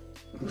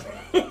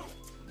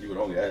 You would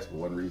only ask for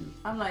one reason.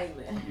 I'm like,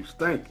 You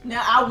stink.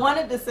 now I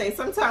wanted to say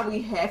sometimes we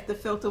have to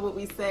filter what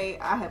we say.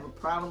 I have a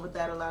problem with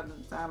that a lot of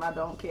the time. I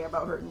don't care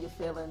about hurting your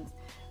feelings,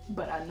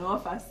 but I know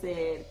if I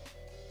said,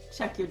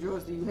 check your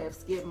drawers, do you have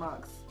skid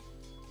marks?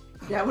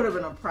 That would have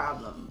been a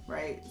problem,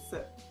 right?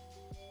 So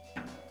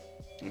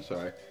I'm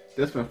sorry.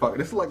 This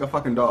is like a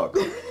fucking dog.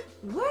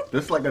 what?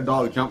 This is like a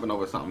dog jumping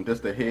over something.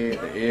 Just the head,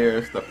 the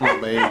ears, the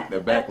front leg,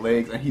 the back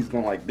legs, and he's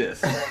going like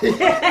this.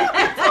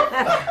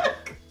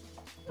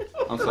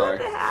 I'm sorry.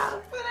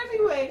 But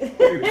anyway,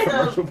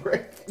 Commercial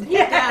break.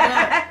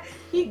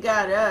 he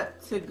got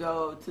up to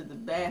go to the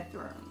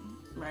bathroom,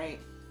 right?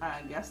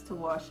 I guess to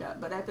wash up.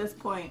 But at this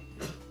point,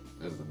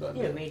 This is done.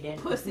 You made that.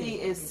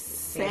 pussy is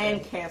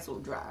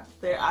sandcastle dry.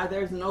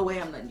 There's no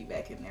way I'm letting you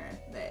back in there.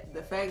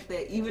 The fact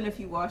that even if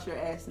you wash your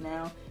ass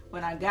now,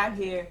 when I got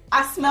here,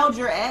 I smelled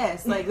your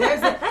ass. Like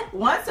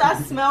once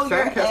I smell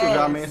your ass. Sandcastle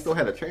dry man still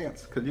had a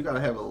chance because you gotta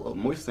have a little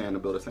moist sand to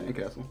build a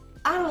sandcastle.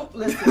 I don't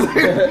listen. I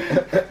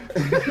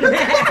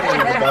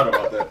thought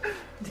about that.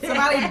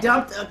 Somebody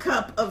dumped a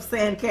cup of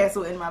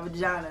sandcastle in my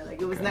vagina.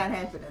 Like, it was not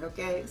happening,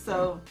 okay?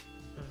 So,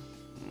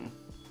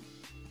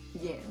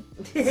 yeah.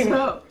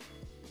 So,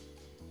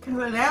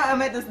 because now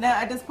I'm at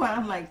this point,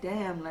 I'm like,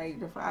 damn, like,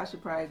 I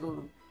should probably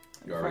go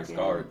You already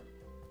scarred.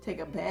 take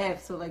a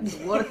bath so, like,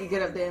 the water could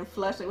get up there and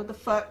flush. Like, what the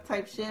fuck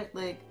type shit?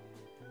 Like,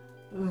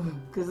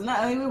 because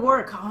we wore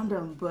a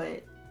condom,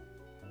 but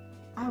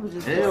I was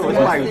just Ew, it's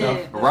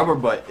like rubber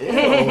butt. Ew.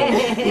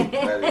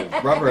 That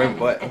is Rubber and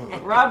butt.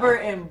 Rubber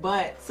and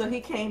butt. So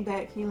he came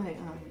back. He like,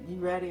 you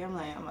ready? I'm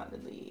like, I'm about to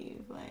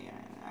leave. Like,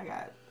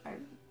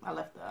 I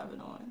left the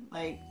oven on.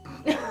 Like,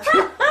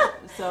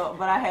 so,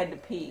 but I had to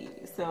pee.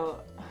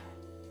 So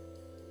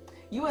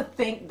you would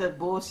think the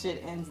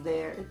bullshit ends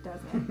there. It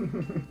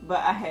doesn't. But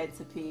I had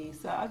to pee.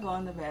 So I go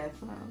in the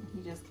bathroom.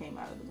 He just came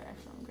out of the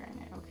bathroom,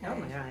 granted. Okay. Oh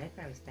my god, it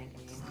probably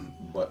stinking.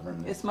 butt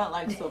remnant. It smelled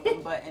like soapy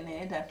butt in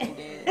there. It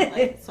definitely did.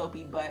 Like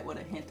soapy butt with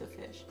a hint of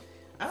fish.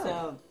 Oh.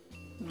 So,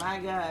 my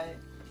God.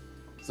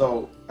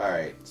 So,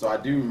 alright. So I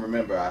do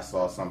remember I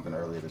saw something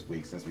earlier this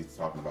week since we were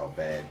talking about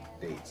bad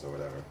dates or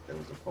whatever. There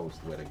was a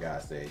post where the guy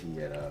said he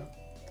had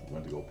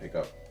went to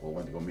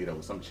go meet up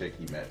with some chick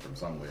he met from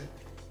somewhere.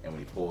 And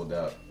when he pulled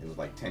up, it was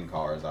like 10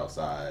 cars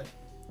outside.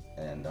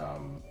 And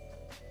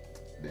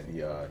then he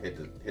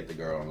hit the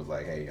girl and was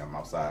like, hey, I'm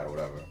outside or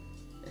whatever.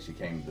 And she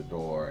came to the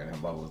door, and her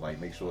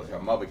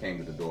mother came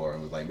to the door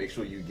and was like, make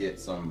sure you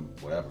get some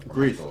whatever from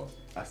Grease. the store.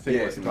 I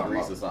see some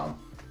grease or something.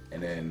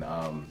 And then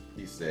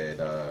he said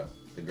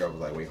the girl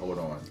was like, wait, hold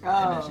on. Oh.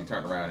 And then she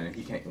turned around, and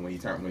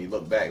when he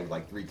looked back, it was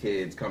like 3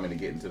 kids coming to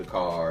get into the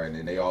car, and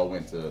then they all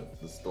went to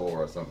the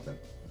store or something.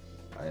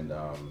 And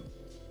I'm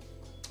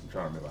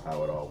trying to remember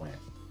how it all went.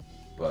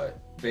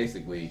 But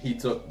basically, he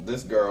took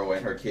this girl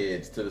and her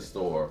kids to the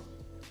store,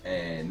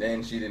 and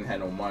then she didn't have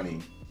no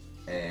money,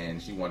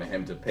 and she wanted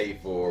him to pay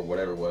for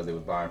whatever it was they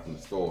was buying from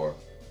the store.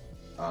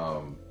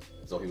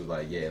 So he was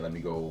like, yeah, let me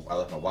go. I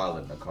left my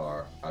wallet in the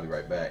car. I'll be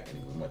right back.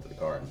 And he went to the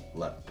car and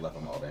left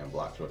him all damn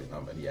block shorty's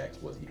number. And he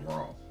asked, was he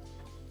wrong?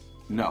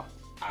 No.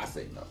 I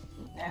say no.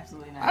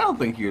 Absolutely not. I don't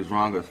think he was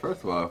wrong, because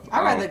first of all,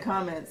 I read the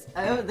comments.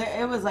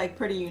 It was like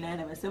pretty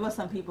unanimous. There was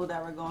some people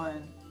that were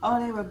going,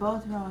 oh, they were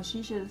both wrong.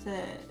 She should have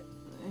said,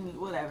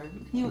 whatever.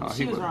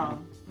 She was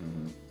wrong.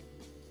 Mm-hmm.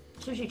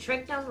 So she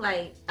tricked him?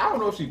 Like, I don't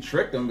know if she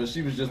tricked him, but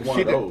she was just one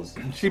of those.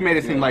 She made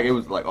it seem like it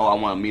was like, oh, I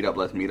want to meet up,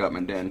 let's meet up,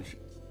 and then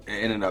it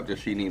ended up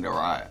just she needed a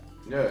ride.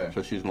 Yeah.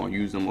 So she's going to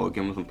use them or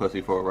give them some pussy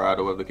for a ride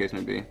or whatever the case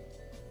may be.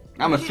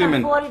 I'm she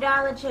assuming. got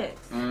 $40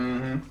 chicks.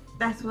 Mm-hmm.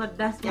 That's my.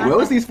 Where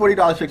was these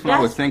 $40 chicks when I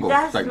was single?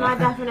 That's like, my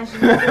definition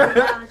of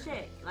 $40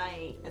 chick.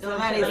 Like,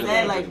 Somebody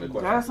said, like,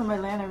 girls from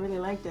Atlanta really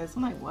like this.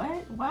 I'm like,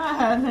 what?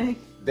 Why? Like,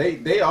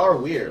 They are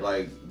weird.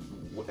 Like,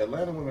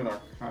 Atlanta women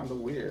are kind of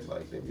weird.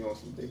 Like,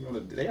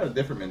 they have a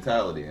different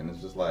mentality, and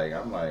it's just like,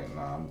 I'm like,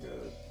 nah, I'm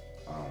good.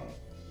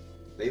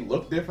 They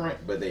look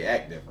different, but they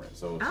act different.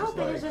 So it's I don't just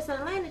think like, it's just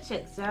Atlanta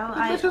chicks, so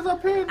bitches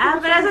up here.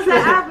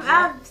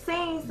 I've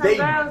seen some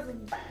girls.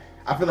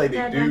 I feel like they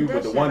that do, done but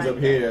the this ones shit up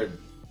like here,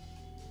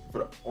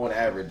 on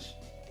average,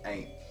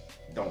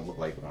 don't look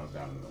like the ones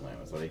down in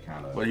Atlanta. So they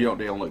kind of. Well,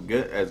 they don't look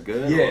good as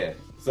good. Yeah.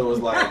 So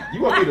it's like,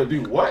 you want me to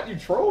do what? You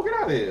troll? Get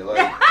out of here!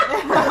 Like,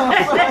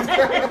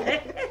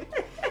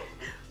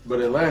 but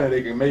Atlanta,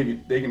 they can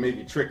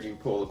maybe trick you,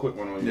 pull a quick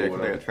one on you. Yeah, or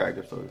because they're whatever.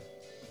 attractive. So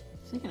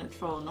speaking of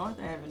troll, North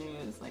Avenue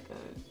is like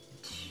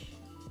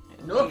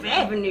a... North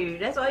Avenue.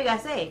 That's all you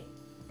gotta say.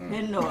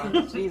 Penn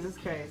North. Jesus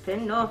Christ.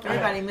 Penn North.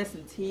 Everybody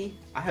missing teeth.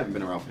 I haven't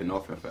been around Penn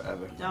North in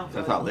forever. Don't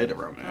Since go. I lived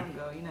around there. Don't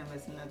go. You're not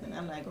missing nothing.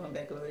 I'm not going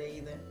back over there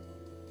either.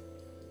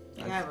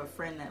 I have a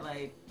friend that,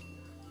 like,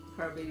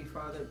 her baby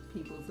father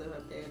people live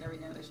up there, and every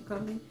now and then she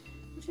calls me,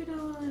 what you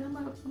doing? I'm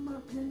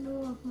up Penn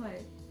North. I'm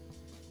like,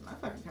 I'm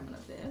not fucking coming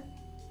up there.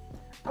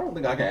 I don't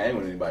think I can hang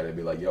with anybody that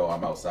be like, yo,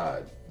 I'm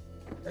outside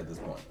at this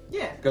point.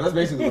 Yeah. Because that's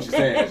basically what she's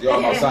saying is, yo,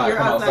 I'm outside, You're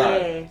come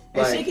outside. Yeah. And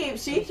Like,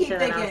 she keep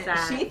thinking,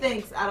 outside. she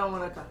thinks I don't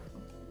want to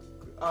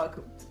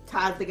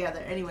ties together.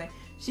 Anyway,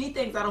 she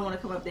thinks I don't want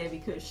to come up there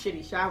because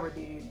shitty shower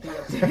dude be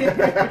up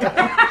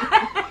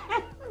there.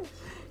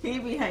 He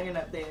be hanging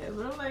up there.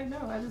 But I'm like, no,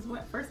 I just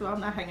went. First of all,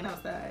 I'm not hanging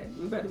outside.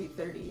 We better be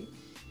 30.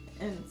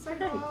 And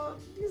second of all,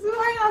 he's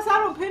hanging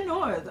outside on Penn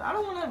North. I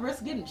don't want to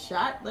risk getting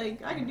shot.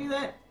 Like, I can do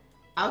that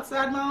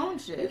outside my own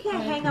shit. You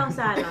can't hang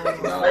outside no more.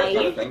 No, Like, that's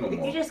not a thing no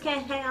more. you just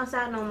can't hang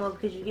outside no more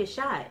because you get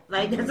shot.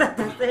 Like,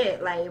 that's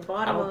it. Like, in I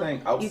Baltimore, don't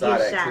think you outside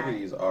get shot.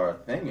 activities are a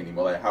thing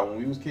anymore. Like how when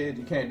we was kids,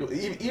 you can't do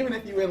it. Even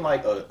if you're in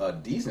like a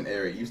decent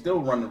area, you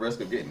still run the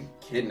risk of getting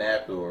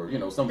kidnapped or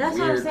some That's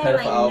what I'm weird saying. pedophile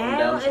Like, from now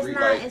down the street.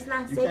 it's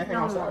not you safe can't hang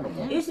no outside more. no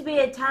more. It used to be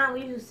a time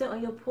where you could sit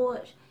on your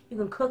porch. You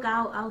can cook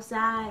out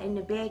outside in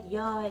the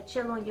backyard,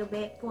 chill on your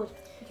back porch.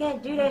 You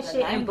can't do that The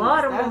shit in 90s,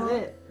 Baltimore. That's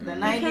it. The You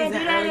 90s can't do and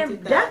that early in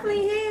 2000s.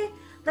 definitely here.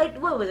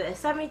 Like, what was it? A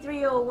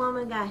 73-year-old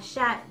woman got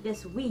shot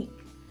this week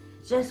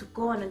just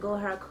going to go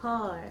her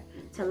car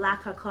to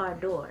lock her car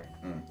door.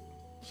 Mm.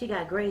 She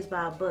got grazed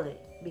by a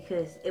bullet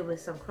because it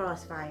was some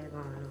crossfire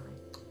going on.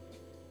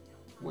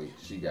 Wait,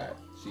 she died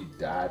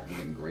from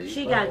getting grazed?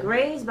 She by got a-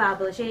 grazed by a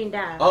bullet. She ain't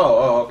died.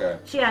 Oh, okay.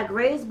 She got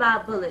grazed by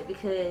a bullet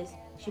because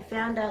she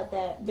found out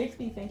that...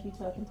 Bixby think you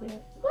talking to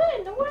her. What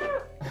in the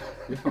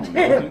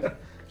world?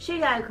 She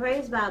got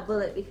grazed by a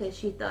bullet because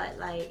she thought,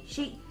 like,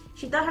 she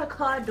thought her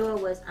car door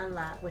was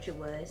unlocked, which it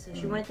was. So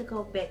she went to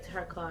go back to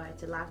her car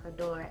to lock her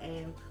door,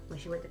 and when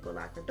she went to go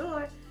lock her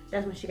door,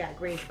 that's when she got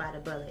grazed by the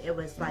bullet. It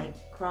was like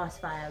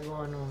crossfire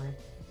going on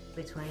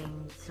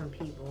between some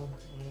people,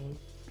 and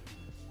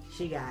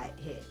she got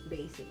hit,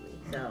 basically.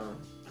 So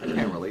I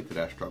can't relate to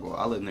that struggle.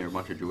 I live near a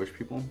bunch of Jewish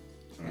people,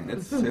 and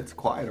it's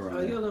quiet around Oh,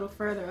 you're a there. little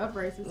further up,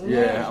 racist.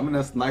 Yeah, I'm in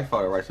this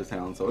Nightfire righteous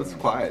town, so it's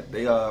quiet.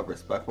 They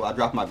respectful. I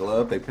dropped my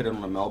glove. They put it on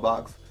the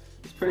mailbox.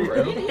 It's pretty. For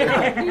real?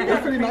 Yeah,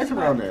 it's pretty nice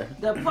around there.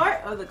 The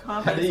part of the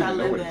complex didn't I even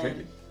know live where to take in,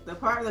 it. the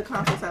part of the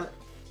complex I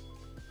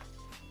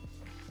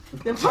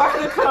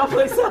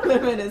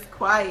live in is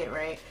quiet,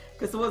 right?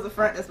 Because towards the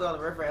front, that's all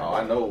the river. Oh,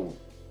 I know.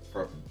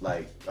 All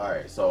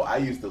right. So I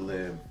used to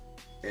live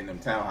in them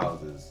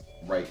townhouses,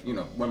 right?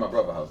 Where my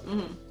brother house is.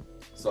 Mm-hmm.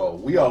 So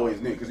we always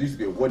knew because there used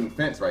to be a wooden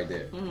fence right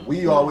there.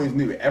 We always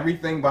knew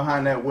everything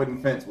behind that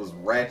wooden fence was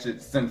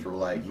Ratchet Central.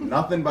 Like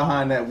nothing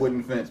behind that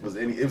wooden fence was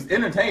any. It was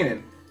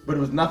entertaining, but it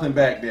was nothing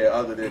back there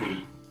other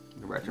than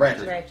The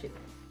ratchet. ratchet.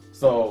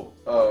 So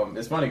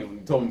it's funny because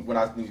you told me when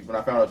I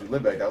found out you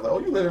lived back there, I was like, oh,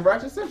 you live in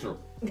Ratchet Central.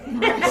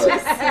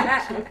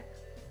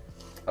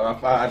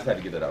 But, I just had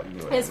to get that out. You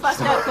know what I It's mean.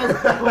 fucked up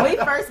because when we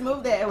first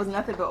moved there, it was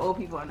nothing but old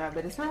people in there.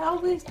 But it's like, I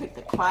always pick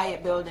the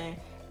quiet building.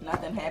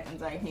 Nothing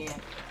happens right here.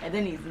 And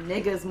then these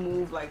niggas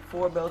move like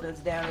 4 buildings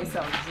down. They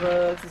sell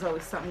drugs. There's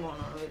always something going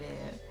on over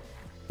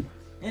there.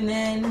 And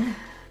then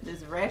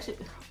this ratchet,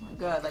 oh my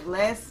God, like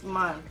last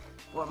month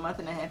or a month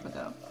and a half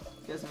ago,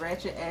 this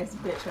ratchet ass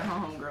bitch and her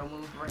homegirl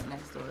moved right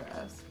next door to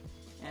us.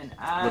 And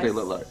What they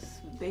look like?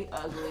 They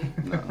ugly.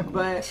 No.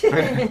 But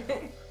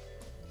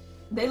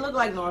they look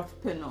like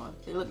Penn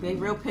North. They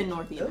real Penn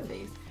Northy in the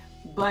face.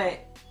 But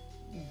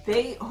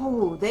they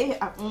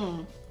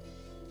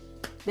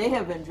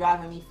have been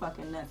driving me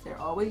fucking nuts. They're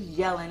always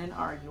yelling and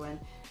arguing.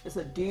 It's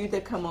a dude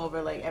that come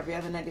over like every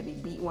other night to be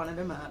beat one of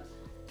them up.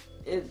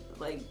 It's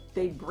like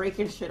they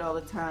breaking shit all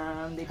the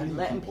time. They How be do you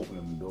letting keep people.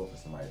 opening the door for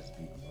somebody that's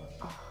beating you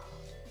up?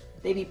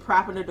 They be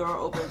propping the door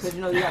open because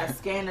you gotta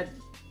scan the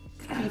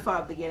key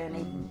fob to get in.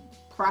 They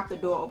prop the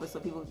door open so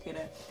people can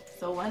get in.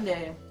 So one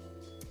day,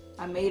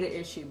 I made an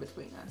issue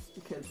between us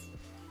because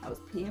I was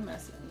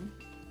PMSing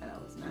and I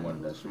was not You wanted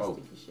in the that mood for smoke.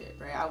 sticky shit,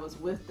 right? I was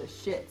with the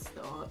shits,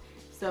 dog.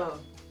 So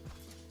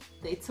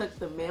they took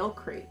the mail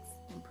crates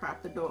and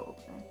propped the door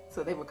open.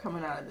 So they were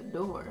coming out of the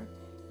door,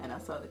 and I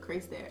saw the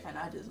crates there, and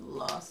I just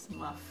lost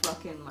my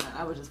fucking mind.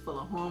 I was just full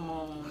of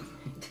hormones,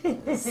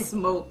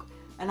 smoke.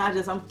 And I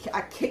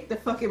kicked the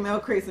fucking mail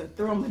crates and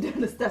threw them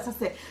down the steps. I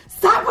said,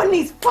 stop putting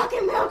these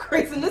fucking mail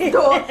crates in this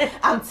door.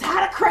 I'm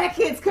tired of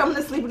crackheads coming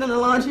and sleeping in the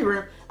laundry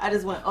room. I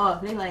just went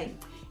off. They like,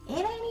 it ain't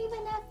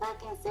even that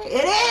fucking serious.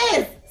 It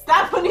is!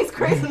 Stop putting these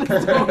crates in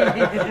this door.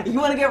 You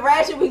want to get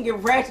ratchet? We can get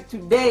ratchet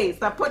today.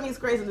 Stop putting these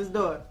crates in this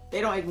door.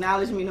 They don't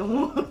acknowledge me no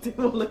more. They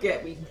won't look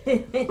at me.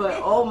 But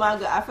oh my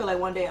God, I feel like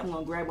one day I'm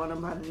going to grab one of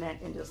them by the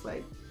neck and just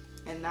like,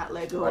 and not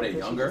let go. Are they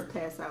until she younger? just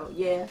pass out.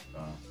 Yeah.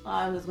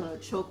 I'm just gonna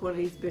choke one of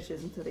these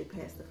bitches until they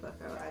pass the fuck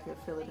out. I can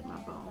feel it in my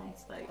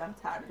bones. Like I'm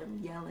tired of them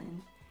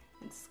yelling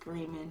and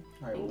screaming.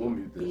 All right, well, and we'll getting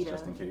mute this beat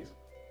just up.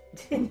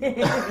 in case.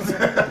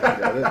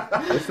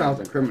 Yeah, this sounds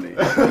incriminating.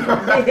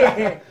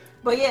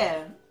 But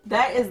yeah,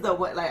 that is the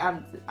what. Like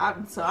I'm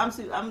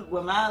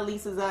when my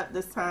lease is up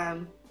this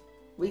time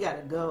we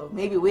gotta go.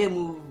 Maybe we'll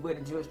move where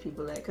the Jewish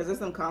people at, because there's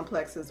some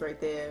complexes right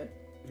there.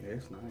 Yeah,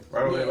 it's nice.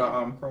 Right away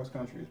about cross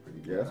country is pretty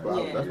good.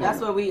 Yeah, That's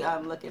what we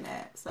looking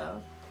at.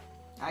 So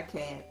I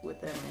can't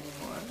with them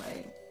anymore.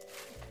 Like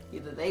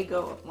either they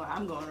go, well,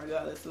 I'm going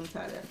regardless. I'm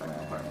tired of that fucking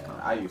apartment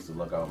complex. I used to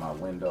look out my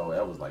window.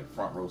 That was like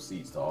front row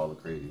seats to all the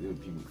crazy. There were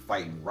people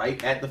fighting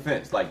right at the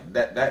fence. Like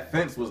that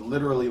fence was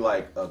literally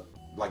like the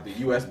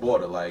U.S.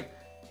 border. Like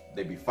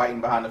they'd be fighting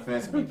behind the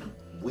fence. And we'd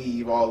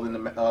weave all in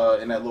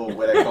that little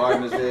where that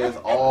Gardeners is,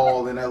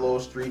 all in that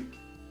little street.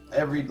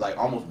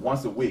 Almost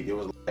once a week, it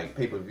was like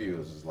pay-per-view. It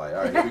was just like,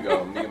 all right, here we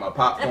go. Me and my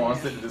popcorn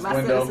sitting at this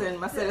window.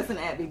 My Citizen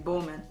app be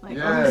booming. Like,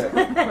 yeah.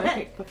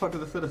 What the fuck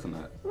is a Citizen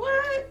at?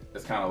 What?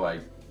 It's kind of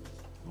like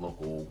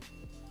local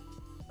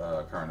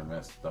current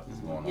events stuff that's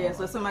going on. Yeah,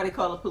 so somebody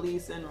call the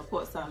police and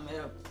report something,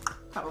 it'll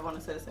pop up on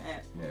the Citizen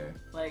app. Yeah.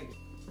 Like,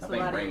 I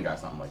think Rain got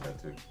something like that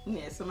too.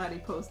 Yeah, somebody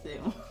posted.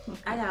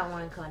 I got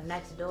one called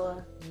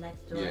Nextdoor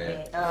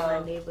Yeah.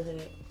 at my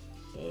neighborhood.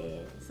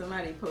 Yeah.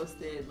 Somebody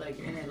posted like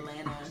in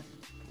Atlanta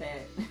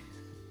that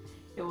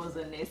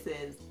it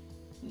says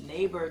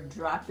neighbor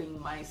dropping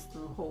mice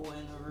through hole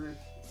in the roof.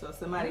 So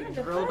somebody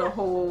drilled a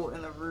hole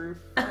in the roof.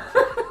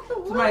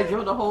 Somebody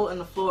drilled a hole in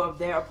the floor of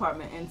their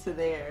apartment into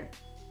their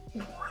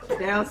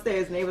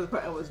downstairs neighbor's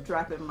apartment, was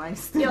dropping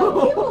mice.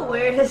 Yo, people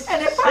weird as shit.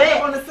 And they popped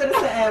up on the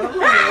Citizen app. I'm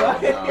like,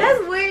 what?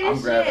 That's weird as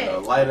I'm grabbing shit. a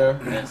lighter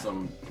and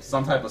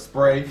some type of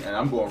spray, and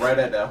I'm going right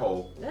at that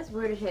hole. That's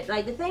weird as shit.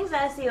 Like the things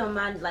I see on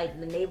my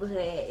the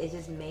neighborhood is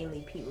just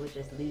mainly people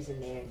just losing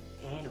their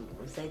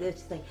animals. Like they're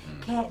just like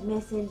cat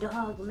missing,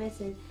 dog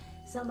missing.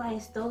 Somebody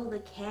stole the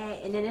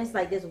cat, and then it's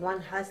like this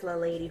one hustler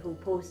lady who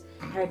posts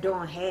her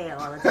doing hair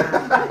all the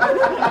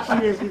time.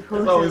 She just be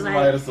posting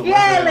like,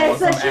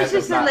 so she's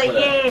just like,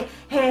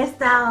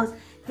 hairstyles,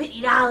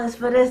 $50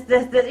 for this,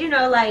 you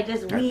know, like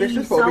just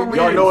weave sewing.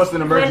 Y'all know it's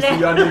an emergency.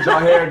 Y'all need y'all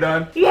hair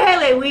done. Yeah,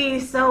 like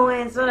weave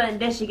sewing. So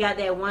then she got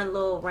that one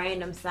little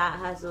random side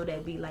hustle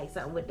that be like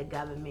something with the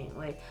government,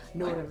 like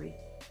notary.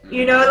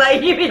 You know,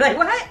 like you be like,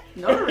 what?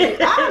 Notary?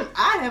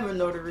 I have a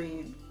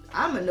notary.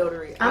 I'm a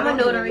notary. I'm a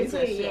notary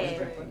too,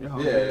 yeah.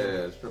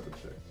 Yeah, stripper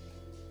chick.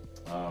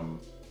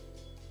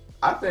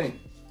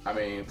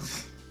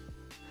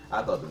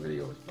 I thought the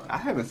video was funny. I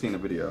haven't seen the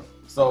video.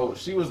 So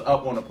she was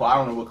up on the pole. I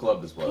don't know what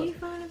club this was. Can you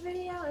find a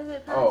video? Is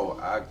it possible?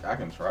 I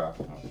can try.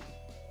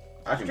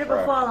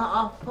 Stripper falling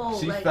off pole.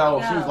 She fell.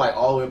 She was like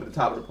all the way up at the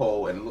top of the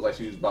pole, and it looked like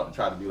she was about to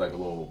try to do like a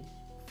little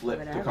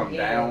flip to come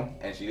down,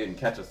 and she didn't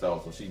catch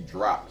herself, so she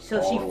dropped.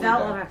 So she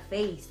fell on her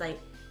face, like.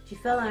 She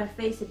fell on her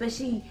face, but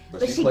she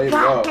played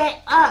got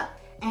back up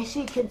and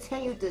she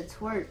continued to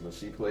twerk. But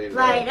she played it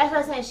like, that's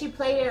what I'm saying. She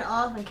played it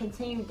off and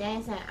continued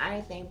dancing and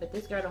everything. But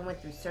this girl done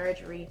went through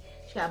surgery.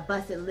 She got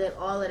busted lip,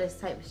 all of this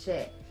type of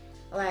shit.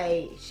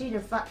 Like she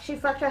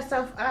fucked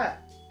herself up.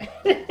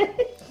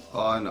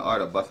 Oh, in the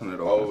art of busting it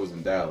off. Oh, it was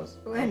in Dallas.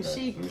 When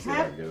she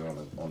kept get it on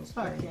the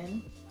screen.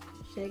 fucking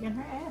shaking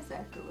her ass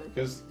afterwards.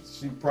 Because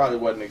she probably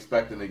wasn't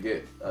expecting to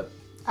get a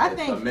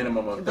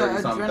minimum of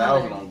 30-something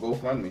thousand on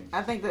GoFundMe.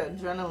 I think the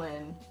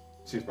adrenaline.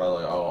 She's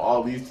probably like, oh,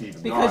 all these teeth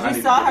is because gone.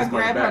 you saw her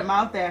grab her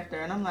mouth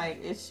after, and I'm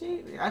like, is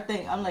she?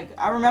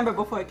 I remember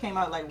before it came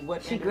out, like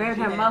what she grabbed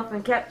her mouth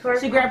and kept twerking.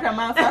 She grabbed her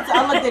mouth. So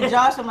I looked at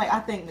Josh. I'm like, I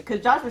think because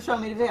Josh was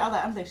showing me the video. I was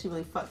like, I think she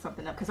really fucked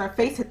something up because her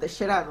face hit the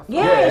shit out of her.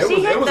 Yeah, it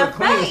she hit was the a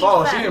clean face.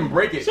 fall. She didn't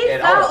break it she at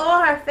fell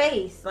all. on her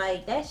face.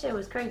 Like that shit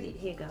was crazy.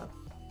 Here you go.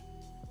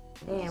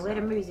 Damn, where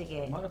the music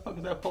at? Why the fuck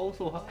is that pole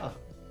so high?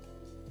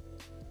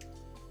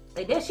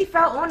 Like then she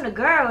fell on the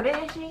girl,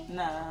 didn't she?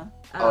 Nah.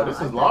 Oh,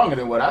 this is longer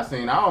than what I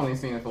seen. I only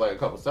seen it for like a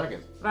couple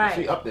seconds. Right.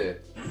 She up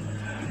there.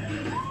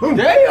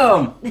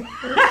 Damn! And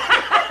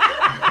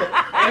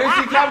then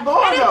she kept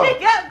going though. She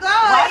kept going.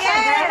 Why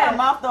she grabbed her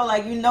mouth though?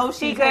 Like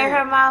she grabbed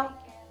her mouth.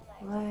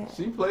 What?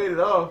 She played it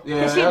off.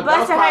 Yeah, she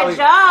busted her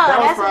jaw.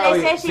 That's what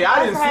they said. She see,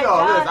 I didn't see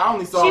all this. I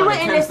only saw she like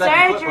went a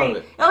 10-second clip of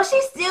it. Oh,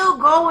 she's still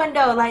going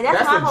though. Like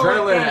that's my whole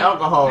adrenaline thing. and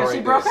alcohol Yeah, right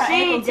she broke there. her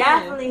ankle She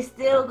definitely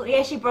still.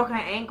 Yeah, she broke her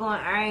ankle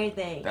and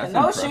everything. That's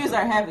those impressive. shoes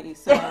are heavy,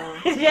 so Yeah,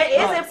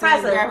 it's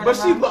impressive. But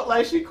she looked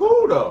like she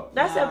cool though.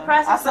 That's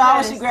impressive. I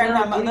saw when she grabbed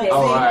her mouth. Oh,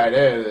 all right,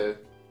 there it is.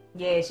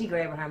 Yeah, she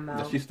grabbed her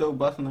mouth. Is she still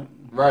busting it?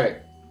 Right.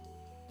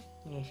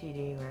 Yeah, she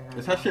did grab her mouth.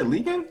 Is that shit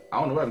leaking? I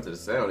don't know what happened to the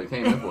sound. It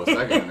came in for a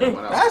second and then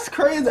went out. That's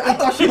crazy. I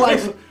thought she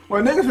like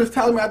when niggas was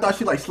telling me, I thought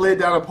she like slid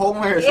down a pole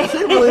on her. So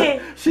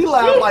she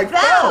laughed like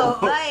fell.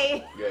 fell.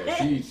 Like,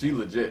 Yeah, she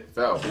legit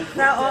fell.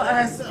 fell on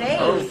her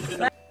face.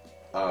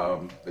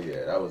 But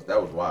yeah, that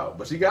was wild.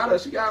 But she got a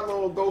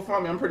little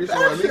GoFundMe. I'm pretty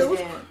sure at shit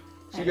least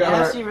was- she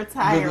got her. She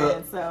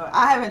retiring, so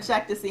I haven't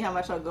checked to see how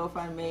much her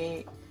GoFundMe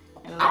made.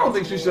 I don't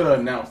think she should have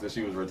announced that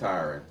she was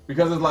retiring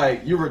because it's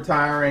like you're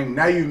retiring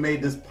now. You've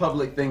made this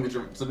public thing that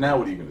you're. So now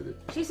what are you gonna do?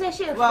 She said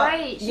she's Well,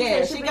 afraid.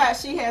 She's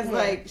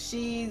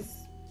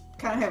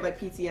kind of have like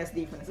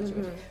PTSD from the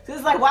situation. So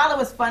it's like while it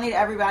was funny to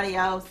everybody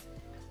else,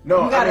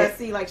 No, you gotta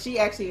see like she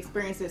actually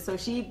experienced it. So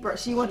she went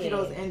through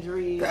those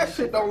injuries. That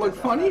shit don't look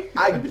funny.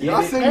 I get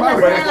I it, seen but my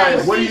it's like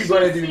like, what are you she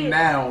gonna see do it.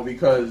 now?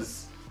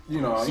 Because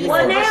you know. She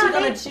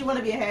want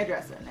to be a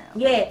hairdresser now.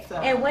 Yeah, so.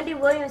 and Wendy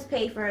Williams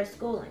paid for her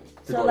schooling.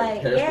 So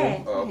like,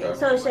 yeah. Oh, okay.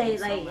 So she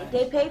like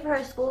they paid for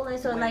her schooling.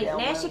 So like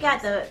now she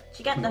got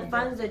the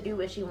funds to do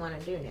what she want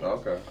to do now.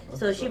 Okay.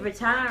 So she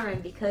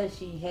retiring because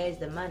she has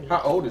the money.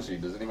 How old is she?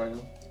 Does anybody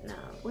know? No.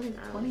 What is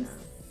 20?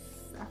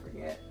 I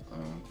forget.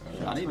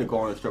 Okay. I need to go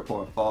on a strip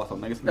club and fall. So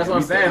niggas. That's what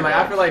I'm saying. Like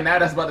I feel like now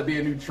that's about to be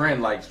a new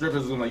trend. Like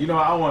strippers are like, you know,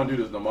 I don't want to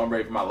do this no more. I'm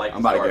ready for my life.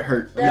 I'm about to get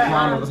hurt. Get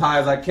climbing up as high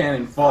as I can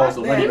and fall.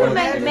 So People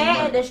been mad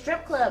at the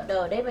strip club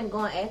though. They've been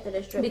going after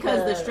the strip because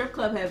club. the strip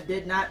club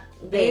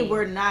they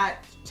were not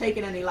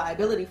taking any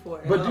liability for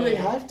it. But do they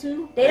have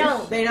to? They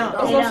don't. They don't.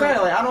 That's what I'm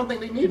saying. Like I don't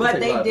think they need. But to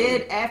they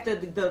did after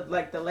the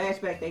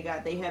lashback they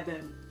got. They have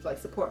been like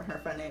supporting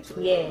her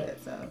financially. Yeah. A little bit,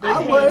 so. I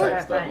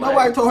would.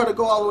 Nobody told her to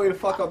go all the way the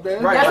fuck up there.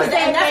 Right. That's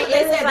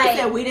Like, what they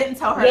said. We didn't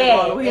tell her to go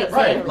all the way up.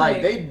 Right.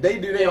 Like they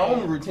do their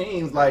own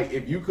routines. Like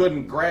if you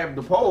couldn't grab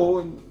the pole,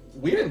 and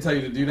we didn't tell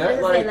you to do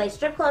that. Like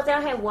strip clubs, they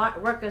don't have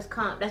workers'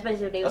 comp. That's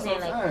basically what they were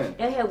saying. Like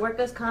they have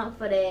workers' comp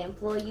for their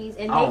employees,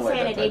 and they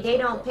saying that they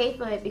don't pay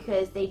for it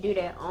because they do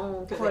their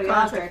own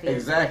choreography.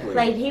 Exactly.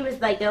 Like he was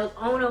like, the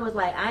owner was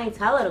like, I ain't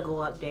tell her to go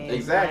up there.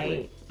 Exactly.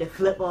 Like, to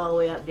flip all the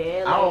way up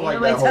there. Like,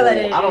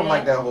 I don't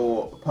like that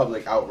whole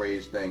public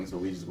outrage thing. So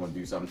we just gonna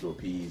do something to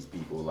appease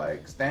people.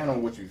 Like stand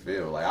on what you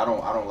feel. Like I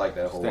don't like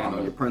that whole. Stand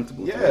on your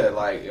principles. Yeah,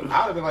 like I'd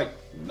have been like,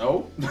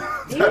 no.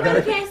 You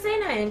really can't say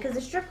nothing because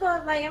the strip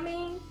club, like I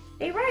mean.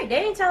 They right. They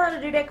didn't tell her to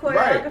do that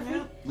choreography.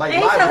 Right. Like, they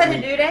didn't tell her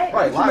to do that.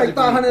 Right. She make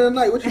 $500 a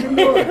night. What you been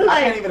doing?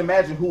 I can't even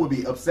imagine who would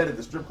be upset at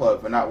the strip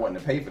club for not wanting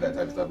to pay for that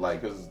type of stuff.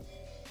 Like, because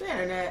the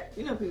internet,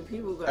 you know,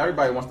 people go.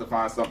 Everybody wants to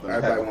find something.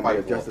 Everybody want to be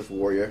a justice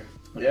warrior.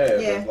 Yeah.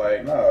 It's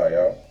like, no,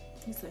 yo.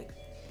 He's like.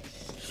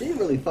 She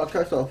really fucked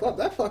herself up.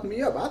 That fucked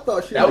me up. I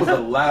thought she. That was a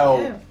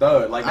loud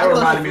thud. Like that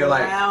reminded me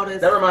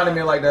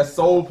of like that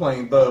Soul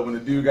Plane thud when the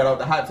dude got out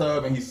the hot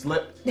tub and he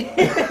slipped. When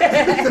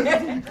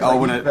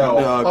it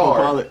fell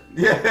hard.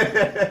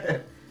 Yeah.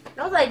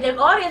 I was like, the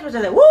audience was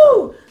just like,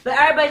 woo! But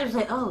everybody was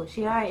like, oh,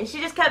 she alright. And she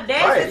just kept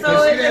dancing.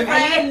 So it was just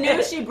like, I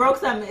knew she broke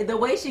something. The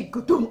way she,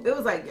 it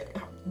was like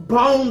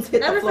bones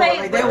hit the floor.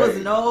 Like there was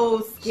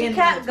no skin. She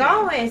kept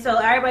going. So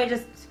everybody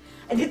just.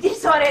 And you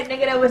saw that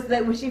nigga that was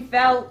like, when she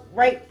fell,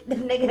 right, the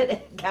nigga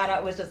that got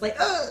out was just like,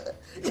 ugh,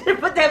 just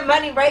put that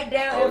money right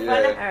down in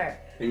front of her.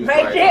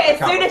 Right there, as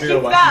soon as she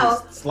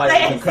fell,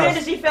 as soon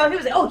as she fell, he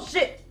was like, oh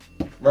shit.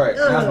 Right,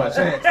 that's my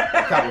chance.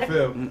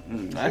 Copperfield.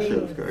 That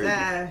shit was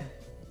crazy.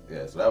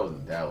 Yeah, so that was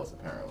in Dallas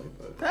apparently,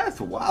 but that's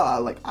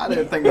wild. Like I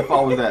didn't think the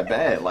fall was that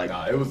bad. Like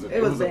nah, it was a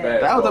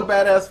bad. That was a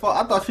badass fall.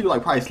 I thought she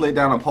like probably slid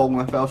down a pole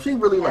and fell. She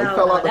really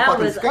fell out the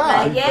fucking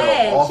sky. Like,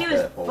 yeah, she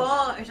was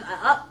far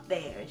up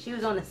there. She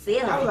was on the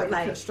ceiling. I was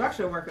like a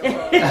construction worker.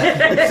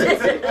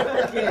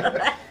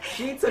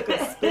 She took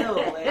a spill.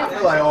 Like, I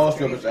feel like all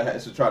strippers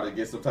should try to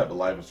get some type of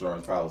life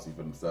insurance policy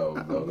for themselves.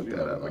 Look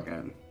that up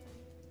again.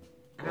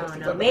 I don't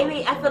know.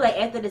 Maybe I feel like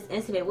after this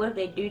incident, what if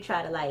they do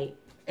try to like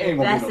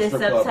invest in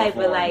some type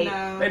of like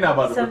they not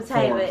about to some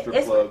type of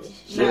strip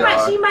clubs. She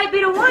might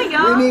be the one,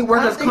 y'all. We need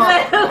workers'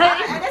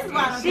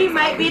 comp. She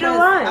might be the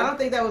one. I don't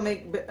think that would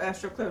make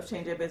strip clubs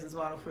change their business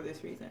model for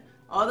this reason.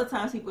 All the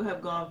times people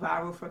have gone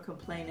viral for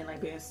complaining,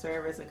 like being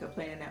servers and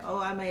complaining that, oh,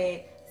 I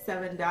made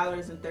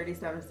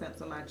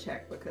 $7.37 on my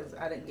check because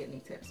I didn't get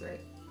any tips,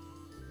 right?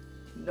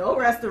 No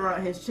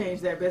restaurant has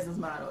changed their business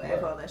model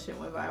after all that shit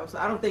went viral. So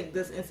I don't think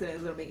this incident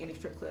is going to make any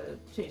strip club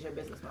change their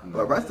business model.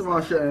 But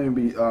restaurants shouldn't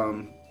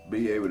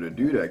be able to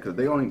do that because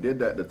they only did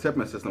that the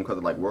tipping system because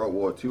of like World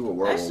War II or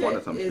World War I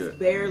or some shit. It's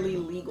barely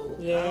legal.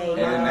 Yeah. And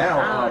then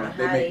now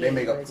they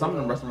make up. Some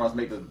of the restaurants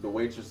make the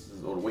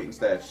waitresses or the waiting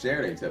staff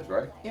share their tips,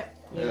 right? Yep.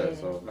 Yeah.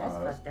 So that's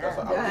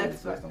an outdated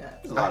system.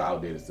 There's a lot of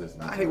outdated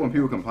systems. I hate when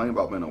people complain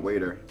about being a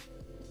waiter.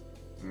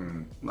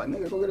 Like,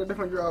 nigga, go get a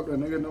different job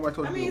then, nigga. Nobody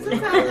told you.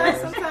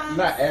 Sometimes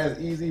not as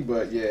easy,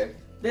 but yeah.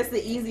 That's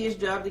the easiest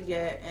job to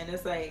get, and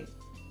it's like.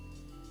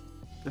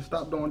 Just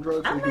stop doing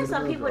drugs. I met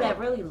some people that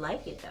really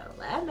like it though.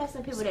 Like I met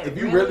some people that. If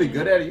you're really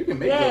good at it, you can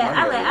make good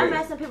money. I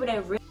met some people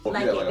that really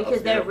like it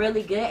because they're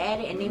really good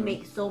at it and they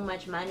make so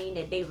much money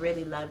that they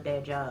really love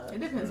their job. It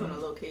depends on the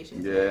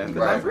location. Yeah,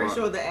 I'm pretty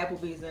sure the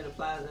Applebee's in the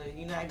Plaza,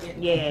 you're not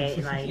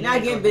getting. Like you're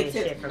not getting big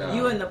tips.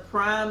 You in the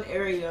prime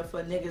area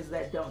for niggas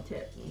that don't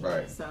tip.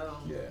 Right. So.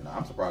 Yeah,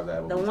 I'm surprised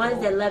that. The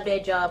ones that love their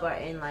job are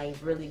in like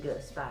really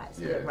good spots,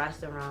 good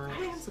restaurants.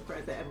 I am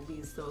surprised that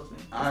Applebee's is still open.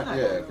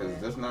 Yeah,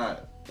 because it's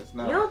not.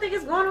 You don't think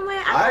it's going away?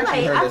 I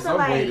actually heard that some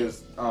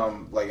waiters,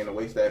 like in the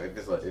wait staff, if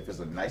it's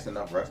a nice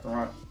enough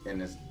restaurant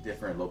and it's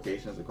different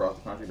locations across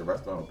the country, the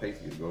restaurant will pay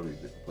for you to go to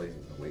different places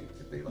and wait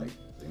if they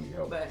need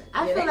help. But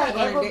I feel like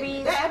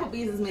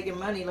Applebee's is making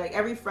money. Like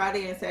every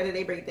Friday and Saturday,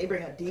 they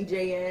bring a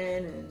DJ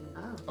in and.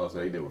 Oh, so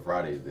they did what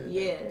Fridays did.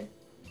 Yeah.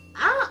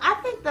 I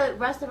think the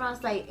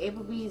restaurants like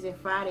Applebee's and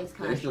Fridays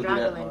kind of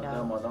struggling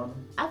though.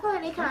 I feel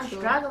like they kind of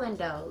struggling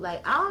though.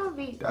 Like I don't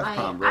be that's like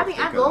I mean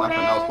I go there.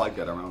 Nothing else like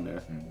that around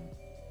there.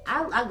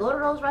 I go to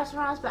those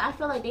restaurants, but I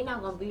feel like they're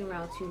not gonna be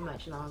around too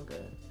much longer.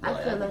 I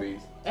feel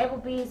Applebee's. like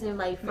Applebee's and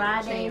like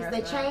Fridays,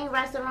 the chain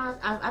restaurants.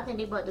 I think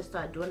they about to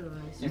start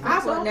dwindling. I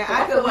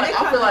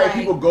feel like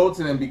people go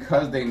to them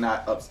because they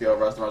not upscale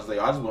restaurants. Like,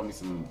 I just want me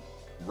some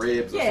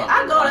ribs. Yeah, or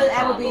I go to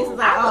something. Applebee's. It's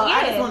like,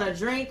 I just want a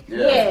drink.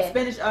 Yeah,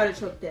 spinach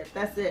artichoke dip.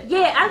 That's it.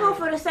 Yeah, I go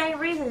for the same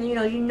reason.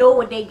 You know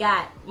what they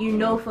got. You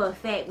know for a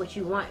fact what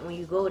you want when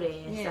you go there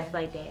and stuff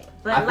like that.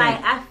 But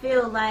I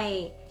feel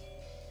like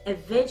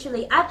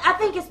eventually, I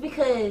think it's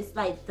because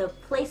like the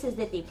places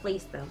that they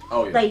place them.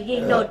 Oh yeah. Like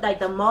know, like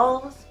the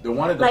malls. The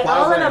one at the like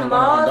plaza all of the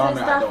malls and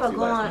stuff are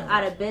going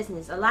out of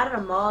business. A lot of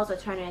the malls are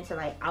turning into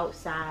like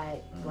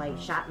outside like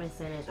shopping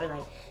centers or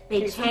like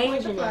they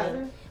changing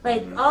it.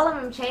 Like all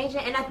of them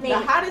changing, and I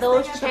think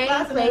those chain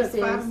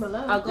places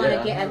are going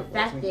to get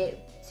affected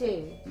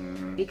too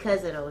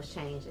because of those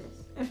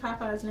changes. And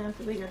Popeyes now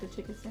because they got the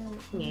chicken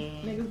sandwich. Yeah,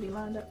 niggas be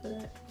lined up for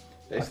that.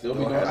 They still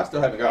be doing. I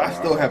still haven't got one. I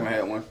still haven't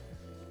had one.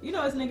 You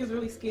know, this niggas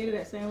really scared of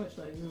that sandwich.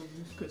 Like,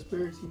 it's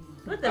conspiracy.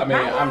 I'm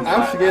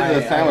scared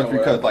of the sandwich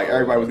because like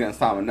everybody was getting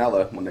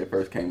salmonella when they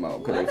first came out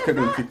because they was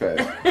cooking them too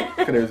fast.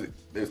 Because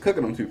they was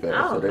cooking them too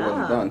fast, so they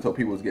wasn't done until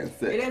people was getting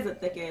sick. It is a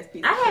thick ass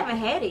pizza. I haven't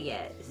had it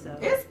yet, so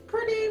it's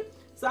pretty.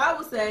 So I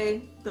would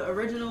say the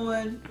original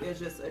one is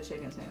just a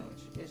chicken sandwich.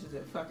 It's just a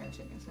fucking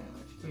chicken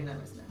sandwich. You're not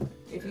missing out.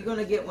 If you're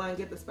gonna get one,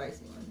 get the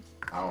spicy one.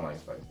 I don't like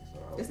spicy.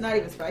 It's not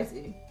even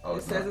spicy.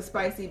 It says it's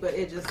spicy, but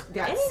it just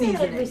got seasoning.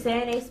 Anything be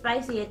saying they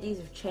spicy at these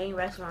chain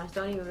restaurants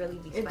don't even really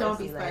be spicy. It don't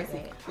be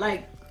spicy.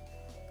 Like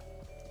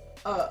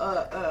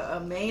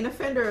a main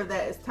offender of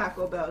that is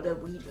Taco Bell. The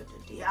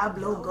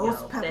Diablo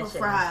ghost pepper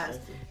fries.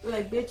 We're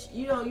like, bitch,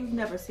 you've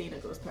never seen a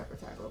ghost pepper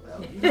Taco Bell.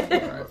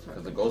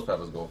 Because the ghost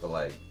peppers go for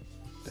like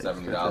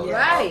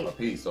 $70 a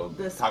piece. So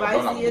the Taco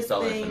Bell not gonna be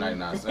selling thing, for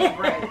 99 cents.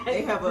 Right.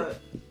 They have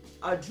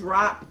a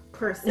drop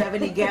per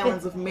 70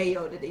 gallons of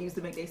mayo that they use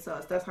to make their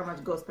sauce. That's how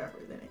much ghost pepper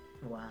is in it.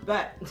 Wow.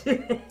 But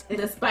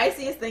the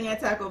spiciest thing at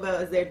Taco Bell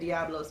is their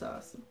Diablo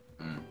sauce.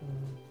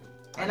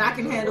 And I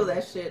can handle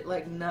that shit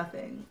like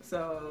nothing.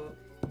 So,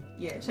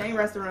 yeah, chain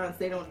restaurants,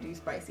 they don't do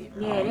spicy.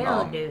 Yeah, they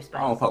don't do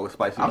spicy. I don't fuck with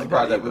spicy. I'm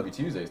surprised that Ruby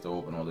Tuesday still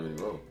open on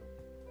Liberty Road.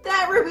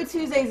 That Ruby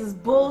Tuesdays is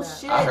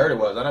bullshit. I heard it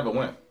was. I never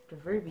went.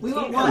 We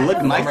went It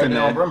looked nice in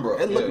there.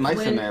 It looked nice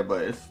in there,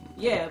 but it's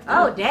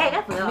Oh dang!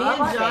 I forgot.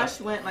 Me and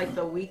Josh went like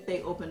the week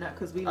they opened up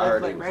because we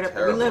lived like right up.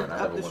 We lived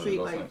up the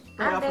street like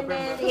right off the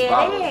Brimble.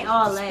 Yeah, they ain't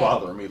all that. It's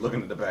bothering me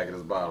looking at the back of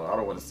this bottle. I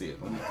don't want to see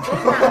it.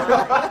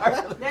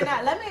 They're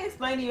not. Let me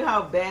explain to you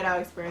how bad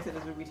our experience at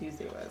this Ruby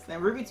Tuesday was. Now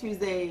Ruby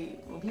Tuesday,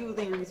 when people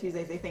think Ruby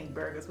Tuesdays, they think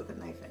burgers with a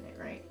knife in it,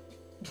 right?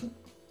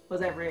 Was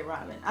that Red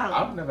Robin? I don't know.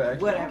 I've never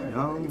actually. Whatever.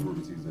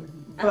 Ruby Tuesday.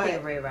 I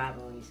think Red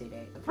Robin when you say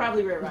that.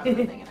 Probably Red Robin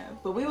I'm thinking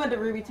of. But we went to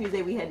Ruby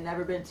Tuesday. We had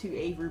never been to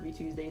a Ruby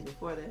Tuesdays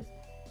before this.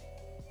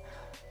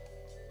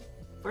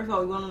 First of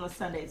all, we went on a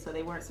Sunday, so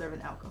they weren't serving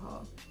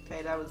alcohol.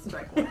 Okay, that was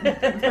strike one.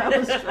 That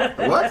was strike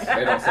one. What?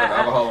 They don't serve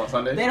alcohol on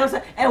Sundays? They don't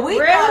serve. And we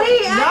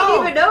really? I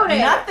didn't even know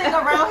that. Nothing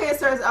around here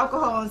serves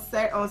alcohol on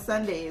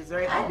Sundays,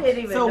 right? I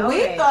didn't even know that.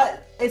 So we thought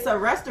it's a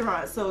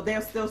restaurant, so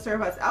they'll still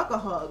serve us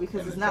alcohol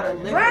because it's not a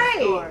liquor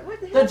store.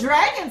 The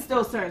Dragon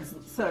still serves.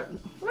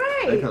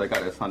 Right. They could have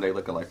got a Sunday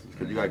liquor license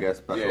because you gotta get a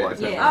special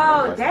license.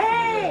 Yeah. Oh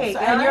dang! So,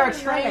 and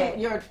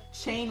you're a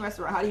chain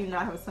restaurant. How do you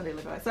not have a Sunday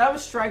liquor license? So that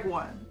was strike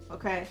one.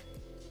 Okay.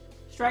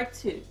 Strike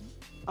two.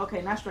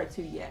 Okay, not strike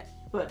two yet.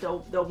 But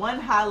the one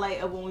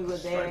highlight of when we were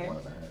there.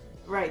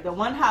 Right, the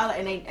one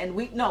highlight and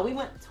we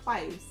went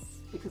twice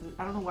because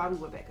I don't know why we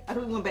went back. I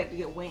think we went back to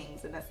get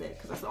wings and that's it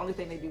because that's the only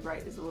thing they do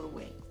right is a little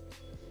wings.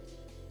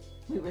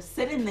 We were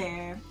sitting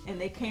there and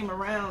they came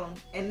around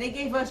and they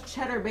gave us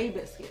Cheddar Bay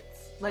biscuits.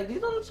 Like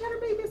these little Cheddar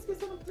Bay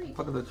biscuits on the plate.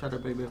 Fuck is the Cheddar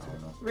Bay biscuit?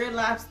 Red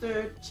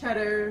Lobster,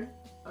 cheddar,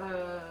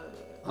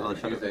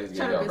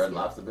 Red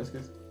Lobster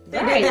biscuits? They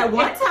did that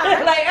one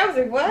time. Like I was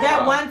like, what?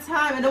 That one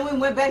time, and then we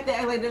went back to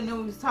act like they didn't know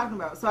what we was talking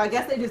about. So I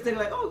guess they just did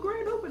like, oh,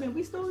 grand opening.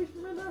 We stole these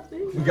from Red Lobster.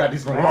 We got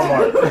these from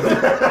Walmart.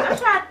 I'm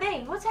trying to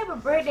think. What type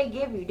of bread they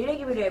give you? Did they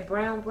give you that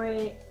brown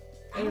bread?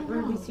 And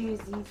Ruby Tuesdays.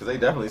 Because they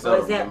definitely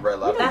sell them Red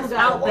Lobster. That's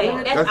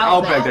Outback. That's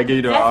Outback. They give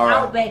you the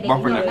Outback.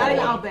 Not even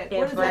Outback.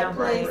 What is that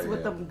place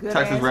with them good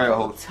Texas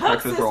Roadhouse.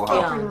 Texas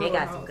Roadhouse. They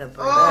got some good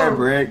bread. That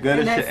bread,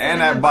 good as shit,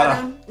 and that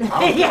butter.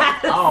 I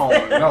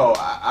don't know.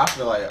 I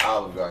feel like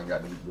Olive Garden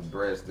got the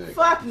breadstick.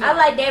 Fuck no. I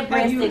like that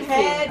breadstick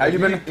too. Have you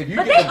been?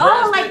 But they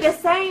all like the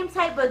same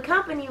type of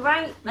company,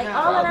 right? Like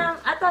all of them.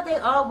 I thought they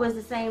all was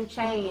the same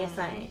chain or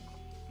something.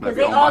 Because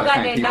they all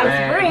got that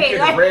nice bread. You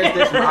get the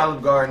breadsticks from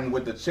Olive Garden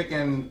with the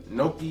chicken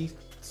gnocchi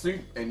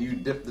soup, and you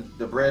dip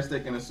the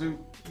breadstick in the soup.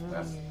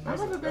 I've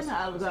never been to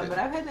Olive Garden, but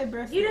I've had their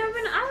breadsticks. You never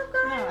been to Olive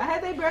Garden? No, I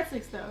had their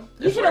breadsticks though.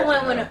 You should have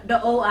went with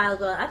the old Olive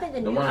Garden. I think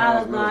the new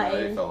Olive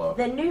Garden.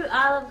 The new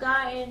Olive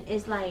Garden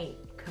is like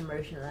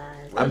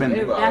commercialized. I've been.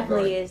 It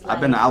definitely is. I've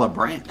been to Olive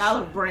Branch.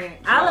 Olive Branch.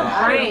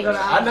 Olive Branch.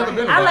 I've never been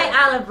to that. I like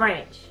Olive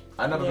Branch.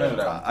 I've never been to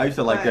that. I used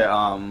to like that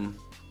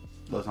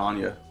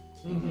lasagna.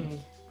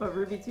 But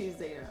Ruby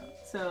Tuesday though.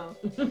 So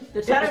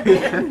the cheddar bay,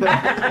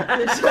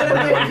 the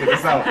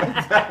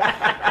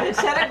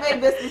cheddar bay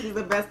biscuits is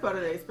the best part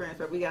of the experience.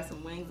 Right, we got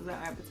some wings as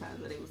our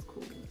appetizer. It was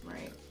cool,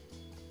 right?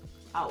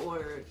 I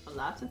ordered a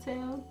lobster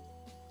tail,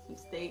 some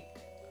steak,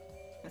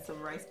 and some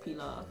rice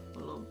pilaf, a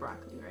little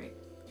broccoli, right?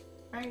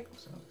 Right?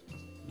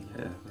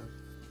 Yeah.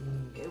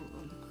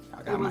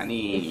 I got my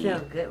knees. It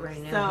feels good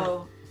right now.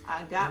 So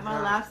I got my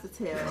lobster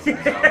tail.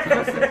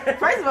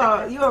 First of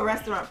all, you a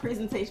restaurant.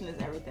 Presentation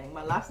is everything.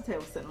 My lobster tail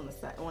was sitting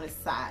on its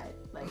side.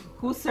 Like,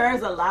 who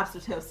serves a lobster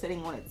tail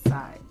sitting on its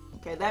side?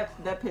 Okay,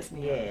 that pissed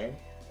me off.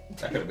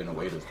 That could have been a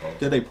waiter's fault.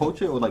 Did they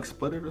poach it or like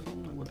split it or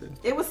something? Like, what did?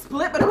 It was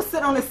split, but it was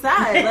sitting on its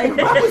side. Like,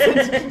 what was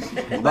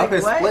it? Well, Like, if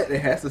it's what? split,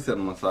 it has to sit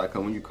on the side.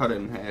 Cause when you cut it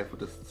in half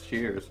with the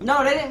shears,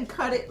 No, they didn't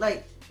cut it.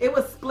 Like, it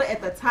was split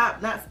at the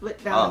top, not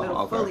split down the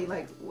middle okay. fully.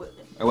 Like, what?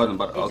 it wasn't.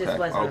 But It just okay,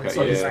 wasn't. okay,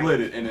 So you yeah,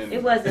 split it and then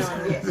It wasn't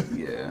on Yeah.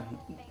 yeah.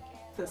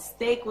 The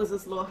steak was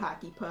this little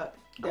hockey puck.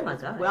 Oh my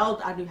God.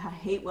 I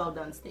hate well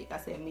done steak. I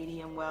say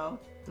medium well.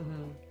 I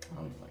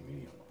don't like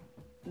medium.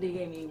 They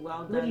gave me well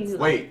What do done. you-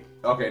 Wait,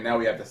 okay, now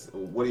we have to.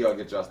 What do y'all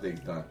get y'all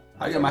steaks done?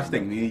 I get my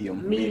steak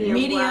medium.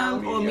 Medium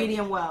well. or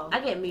medium well. I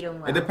get medium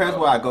well. It depends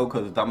where I go,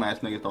 cause dumbass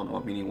niggas don't know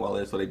what medium well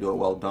is, so they do it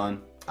well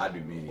done, I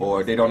do medium.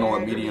 or they don't know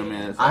what medium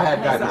is. I had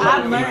So gotten I've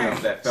some mediums learned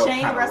that felt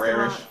chain kind of rarish.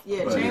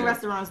 restaurants, but-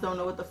 restaurants don't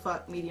know what the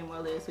fuck medium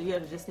well is, so you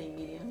have to just say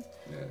medium.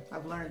 Yeah.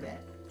 I've learned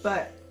that.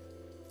 But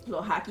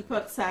little hockey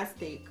puck size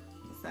steak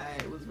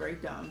side was very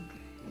dumb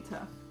and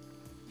tough.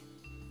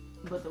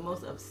 But the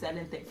most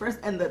upsetting thing first,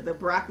 and the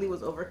broccoli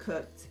was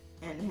overcooked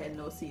and had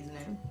no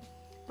seasoning.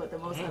 But the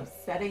most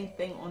upsetting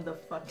thing on the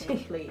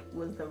fucking plate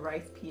was the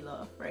rice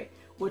pilaf, right?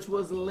 Which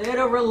was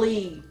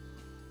literally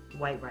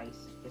White rice.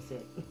 That's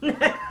it.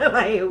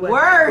 Like, it wasn't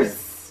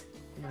worse.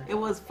 good. It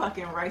was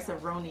fucking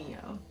rice-a-roni,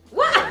 yo.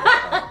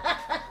 What?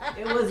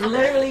 It was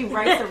literally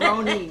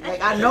rice-a-roni.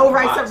 Like, I know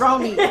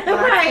rice-a-roni. But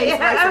I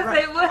taste I was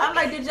rice-a-roni. like, what? I'm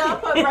like, did y'all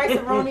put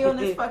rice-a-roni on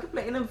this fucking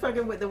plate? And then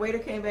fucking with the waiter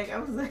came back, I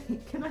was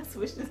like, can I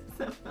switch this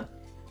to something?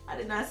 I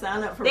did not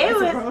sign up for They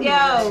was, rice-a-roni.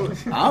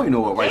 yo. I don't even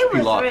know what rice It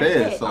was pilaf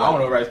legit. is, so I don't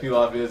know what rice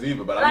pilaf is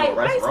either, but I know Like, what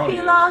rice rice-a-roni is.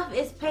 pilaf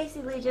is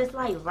basically just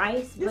like rice.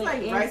 It's but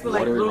like it's rice with like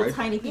Watery little rice?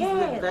 tiny pieces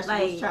Yeah, of vegetables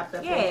like, chopped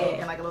up yeah. in it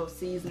and like a little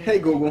seasoning. Hey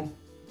Google,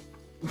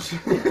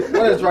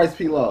 what is rice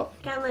pilaf?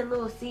 got like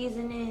little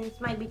seasonings.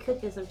 Might be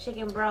cooking some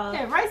chicken broth.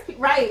 Yeah, right. It's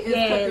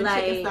Yeah, cooking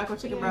like, chicken stock or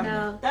chicken you broth.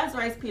 know. That's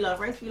rice pilaf.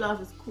 Rice pilaf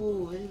is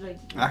cool. It's like,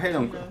 I hate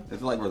them. you know.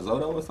 Is it like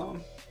risotto or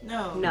something?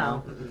 No.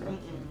 No.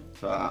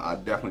 So I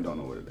definitely don't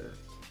know what it is.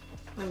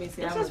 Let me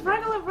see. It's I'm just gonna-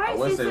 regular rice. I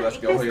would say let's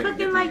It's go ahead and cooking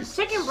get like these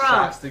chicken shots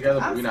broth. together,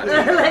 but we're not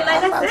Like, doing like,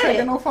 that. I'm not that's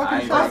taking it. no I fucking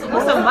ain't shots. taking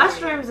With no some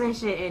shots. mushrooms and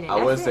shit in it. I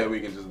would That's say it. we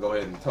can just go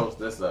ahead and toast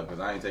this up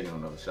because I ain't taking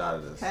another shot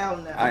of this. Hell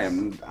no.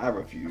 I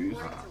refuse.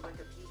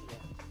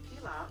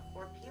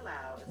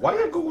 Why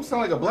your Google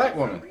sound like a black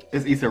woman?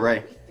 It's Issa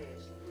Rae.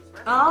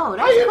 Oh,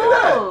 How you do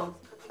that's cool.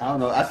 I don't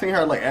know. I seen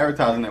her like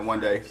advertising it one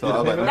day, so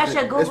I was like, That's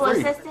your it's Google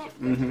free.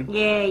 Assistant? Mm-hmm.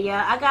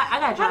 Yeah. I got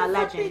How John the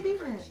fuck they Legend. do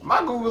that? My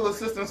Google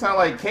Assistant sound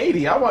like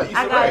Katie. I want you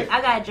I to got write.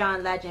 I got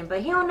John Legend,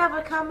 but he don't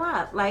never come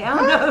up. Like I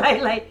don't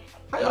know, like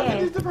How y'all get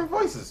yeah. these different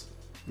voices?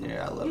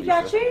 Yeah, I love You Issa.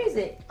 gotta choose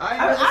it. I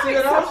ain't I never seen mean,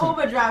 it some option.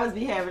 Uber drivers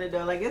be having it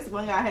though. Like this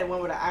one guy had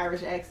one with an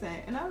Irish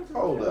accent, and I was just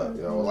Hold up,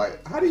 yo.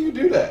 Like, how do you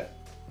do that?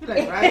 He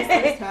like, right,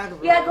 it's time to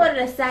You gotta go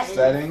to the settings.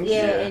 Settings,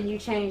 yeah, yeah. and you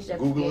change the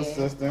Google yeah.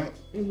 Assistant.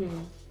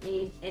 Mhm.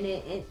 And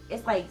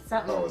it's like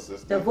something. Oh,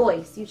 assistant. The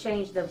voice. You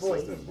change the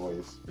voice. Assistant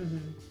voice.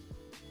 Mhm.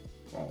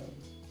 Phone.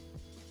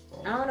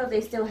 I don't know if they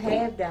still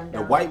have them. The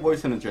Though. white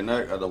voice and the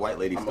generic or the white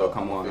lady I'm still gonna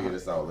come on. figure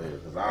this out later.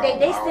 'Cause I They don't-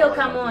 I don't still like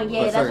come my on, Google.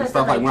 yeah. But that's certain what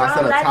stuff I like said, when I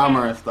set a John timer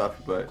Legend. and stuff,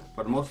 but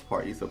for the most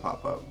part, Issa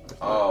pop up.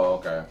 Oh,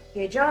 okay.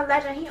 Yeah, John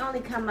Legend, he only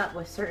come up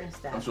with certain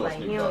stuff. I'm sure like,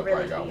 Snoop he Dogg don't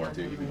really probably got be one on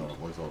too. He be TV. doing a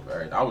voiceover. for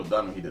everything. I was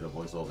done when he did a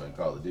voiceover in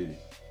Call of Duty.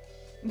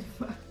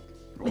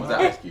 Or was that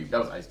Wow. Ice Cube? That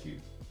was Ice Cube.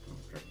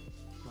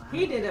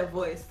 He did a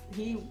voice.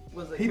 He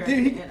was a He character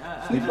did. He, in,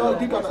 Snoop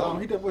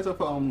Dogg, he did voice up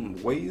for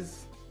Waze.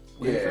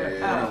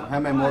 Yeah.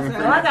 Him and Morgan Oh, Oh,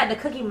 I Freeman. got the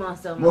Cookie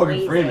Monster. Morgan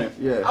Amazing. Freeman.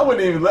 Yeah. I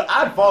wouldn't even.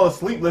 I'd fall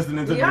asleep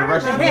listening to the Y'all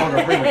directions of remember-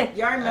 Morgan Freeman.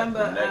 Y'all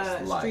remember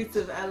Next Life. Streets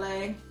of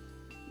LA?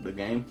 The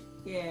game.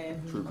 Yeah.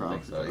 True I crime.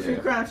 think so, True yeah.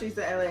 Crime Streets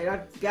of LA. I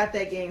got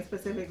that game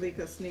specifically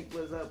because Snoop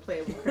was a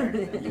playable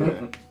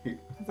character. Yeah.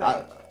 It's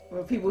like,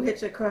 when people hit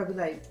your car, be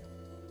like,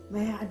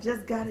 man, I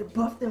just got it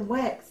buffed and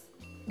waxed.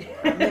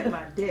 I lick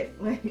my dick.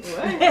 Wait,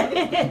 what?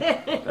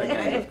 That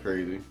game is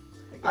crazy.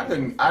 I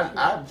couldn't.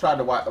 I tried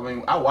to watch. I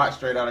mean, I watched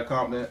Straight Outta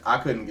Compton. I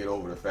couldn't get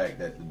over the fact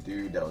that the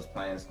dude that was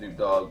playing Snoop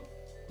Dogg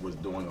was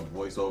doing a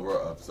voiceover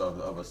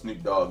of a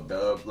Snoop Dogg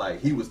dub. Like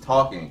he was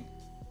talking.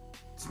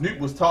 Snoop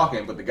was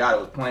talking, but the guy that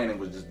was playing it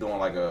was just doing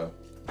like a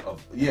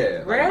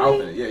yeah. Like Really? an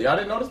outfit. Yeah, y'all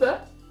didn't notice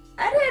that?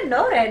 I didn't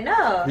know that,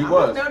 no. He I'm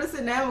was.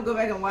 noticing now. I'm gonna go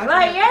back and watch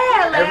Like, it.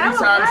 yeah, like, I Every would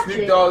time watch Snoop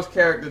it. Dogg's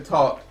character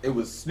talked, it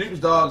was Snoop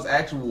Dogg's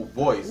actual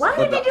voice. Why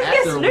but didn't the they just get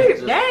actor was Snoop?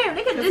 just- Damn,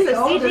 they could Cause do he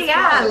some old as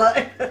CGI. fuck.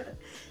 Like,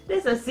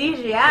 This is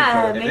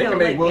CGI. They can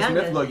make Will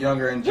Smith look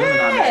younger and Gemini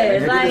Man. They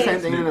did like- the same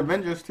thing in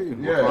Avengers too.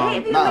 Yeah.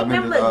 They Not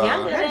make them Avengers. look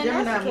younger. That Then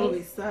Gemini that's the movie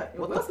case. sucked.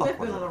 What the Will fuck Smith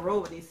was been on it? a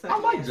roll with these sucked. I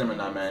like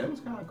Gemini Man. It was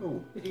kind of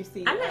cool. Did you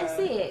see? I didn't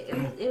see it.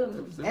 It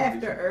was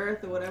After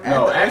Earth or whatever.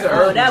 No, After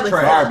Earth that was was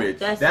trash. garbage.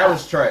 That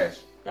was trash.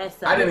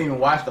 That's I didn't even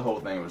watch the whole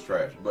thing. It was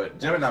trash. But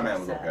Gemini Man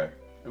was sucked. okay.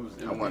 It was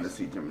I wanted to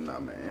see Gemini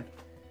Man.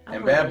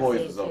 And Bad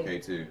Boys was okay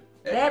too.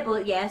 Bad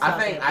Boys, yeah.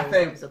 I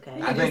think- was okay.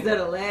 You I just think- did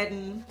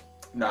Aladdin.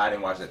 No, I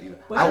didn't watch that either.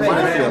 What's I the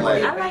wanna Bad see Boy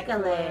Aladdin. I like back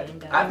Aladdin.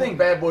 then? though. I think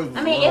Bad Boys was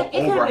I mean, a little it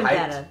could've been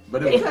overhyped, better.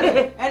 but it was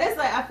And it's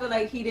like I feel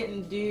like he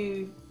didn't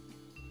do.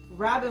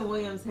 Robin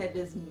Williams had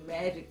this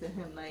magic to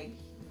him, like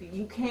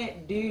you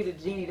can't do the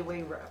genie the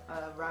way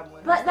Robin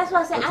Williams. But that's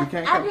what I said. But you I can't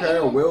didn't-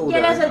 compare Will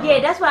Yeah,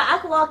 to- that's why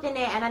I walked in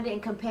there and I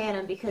didn't compare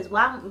them because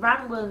Robin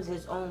Williams is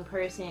his own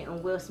person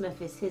and Will Smith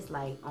is his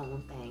like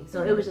own thing.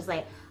 So it was just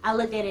like I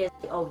looked at it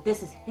as oh,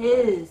 this is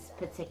his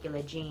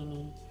particular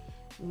genie,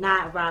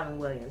 not Robin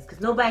Williams, because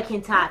nobody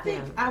can I top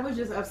think him. I was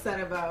just upset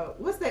about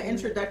what's that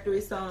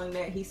introductory song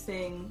that he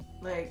sang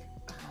like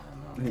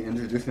He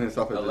introducing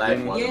himself as a Aladdin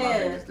genie. wasn't my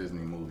Yeah. biggest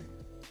Disney movie.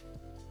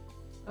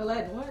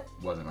 Aladdin. What?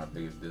 Wasn't my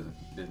biggest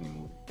Disney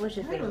movie. What's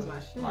your That favorite? was my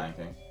shit. Lion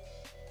King.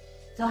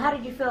 So how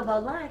did you feel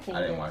about Lion King?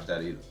 I didn't then? watch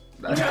that either.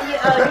 You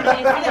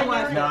didn't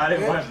watch it? No, I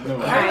didn't watch the new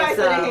one. Alright, Everybody said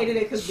so- they hated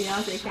it because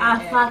Beyonce came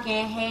I in.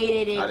 fucking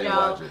hated it, I didn't yo.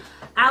 watch it.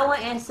 I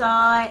went and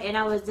saw it and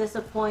I was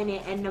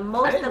disappointed. And the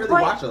most I didn't the really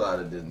point watch a lot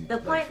of Disney. the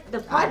point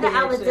that I I was did, actually.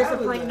 I was,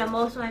 disappointed the like,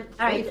 most one.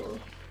 All right, Faithful.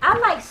 I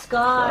like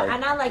Scar Sorry,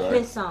 and I like sorry.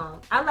 his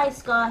song. I like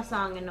Scar's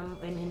song in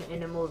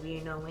the movie.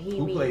 You know when he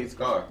Who meet- played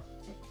Scar?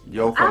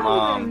 Yo I from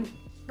don't even,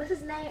 what's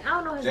his name? I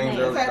don't know his James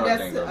name. Earl. That's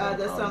Earl. that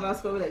song I was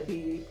supposed to like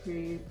be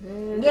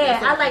prepared. Yeah,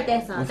 I like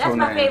that song. What's That's her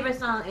my name? favorite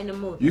song in the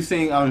movie. You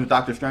seen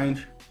Doctor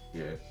Strange?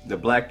 Yeah. The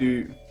black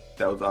dude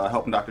that was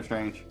helping Doctor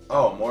Strange?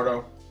 Oh,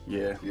 Mordo.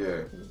 Yeah.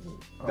 Yeah.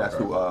 That's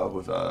Okay. who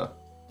was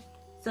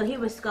So he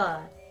was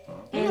Scar,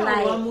 You and know,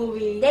 like one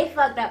movie. they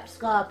fucked up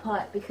Scar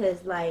part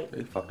because like.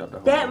 they fucked up the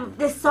whole That movie.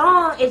 the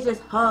song is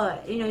just hard.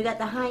 You know, you got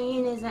the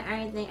hyenas and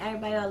everything.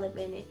 Everybody all up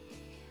in it.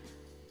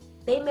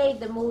 They made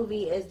the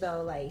movie as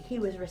though like he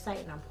was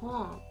reciting a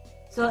poem.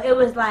 So it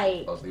was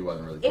like Oh, so he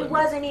wasn't really. it putting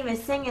wasn't even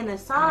singing the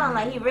song.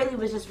 Like he really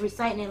was just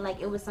reciting it like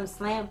it was some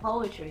slam He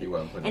poetry.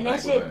 wasn't putting And the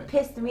that language in shit it.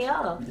 pissed me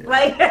off. Yeah.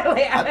 Like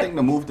I think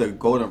the move to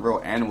Golden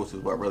Real Animals is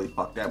what really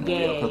fucked that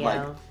movie up. yeah, 'Cause,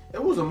 like yo.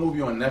 It was a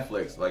movie on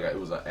Netflix. Like it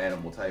was an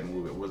animal type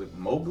movie. Was it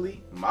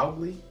Mowgli?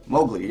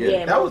 Mowgli, yeah.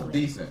 Yeah. That was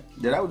Mowgli. decent.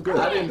 Yeah, that was good.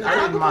 I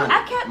didn't mind.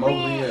 I kept Mowgli.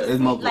 being Yeah. It's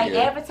Mowgli, like yeah.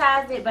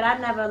 advertised it, but I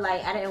never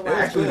like I didn't watch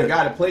Actually, it. the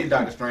guy that played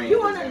Doctor Strange. You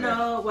was want to in it.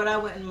 know what I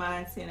wouldn't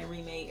mind seeing a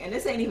remake? And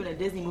this ain't even a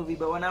Disney movie,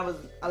 but when I was,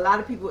 a lot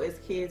of people as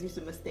kids used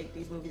to mistake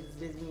these movies as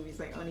Disney movies,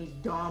 like only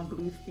Dawn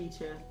Bluth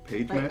feature,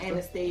 Page like Master?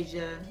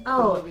 Anastasia.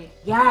 Oh, the movie.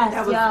 yes,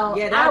 That was, yo.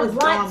 yeah, that I was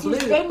Dawn want to. Bluth.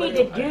 They but need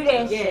to it- do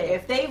that Yeah, shit.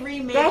 if they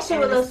remake That shit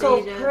would look so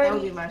Anastasia, that would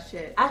pretty. be my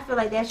shit. I feel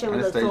like that shit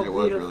would look so Anastasia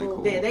was beautiful. really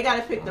cool. Yeah, they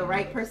gotta pick the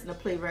right person to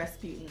play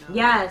Rasputin. Though,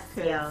 Yes,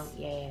 'cause yo,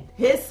 yeah.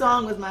 His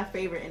song was my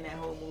favorite in that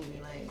whole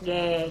movie. Like,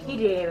 Yeah, he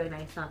did a very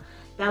nice song.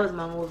 That was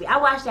my movie. I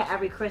watched that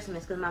every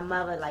Christmas because my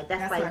mother like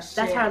That's my that's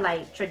shit. her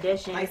like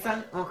tradition. like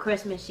some, On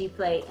Christmas she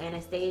played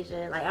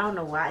Anastasia. Like I don't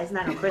know why it's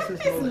not a Christmas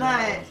it's movie,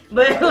 not.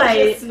 but like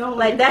It's snowing.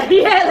 like that.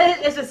 Yeah,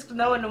 it's just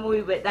snow in the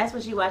movie. But that's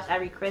what she watched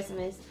every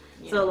Christmas.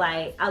 Yeah. So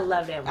like I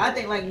love that movie. I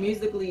think like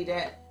musically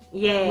that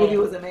yeah, movie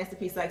was a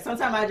masterpiece. Like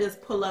sometimes I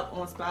just pull up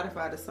on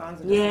Spotify the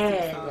songs and listen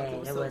to the songs. It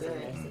was that so was a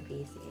good.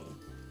 masterpiece.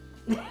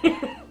 Yeah.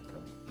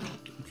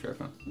 I'm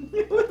tripping.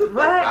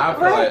 what?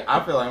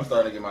 I feel like I'm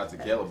starting to get my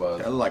tequila buzz.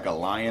 That look like a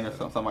lion or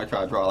something. Somebody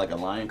try to draw like a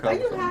lion Are cub.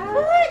 you or something.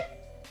 high?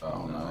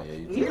 Oh no, yeah.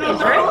 You been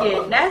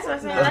drinking? That's what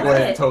I'm saying. Let's go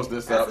ahead and That's it. toast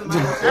this up. That's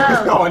my-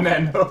 Let's go on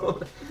that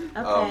note.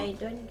 Okay,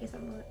 do I need to get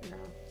some more? No.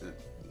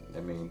 I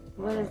mean,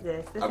 What is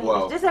this? This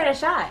well- ain't a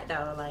shot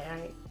though. Like, all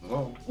right.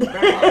 Well,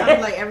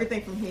 I'm like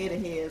everything from here to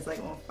here is like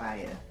on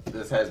fire.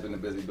 this has been the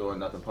Busy Doing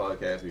Nothing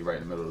podcast. We right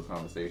in the middle of the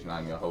conversation.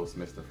 I'm your host,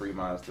 Mr.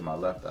 Freeminds. To my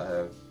left, I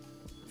have.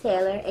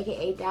 Taylor,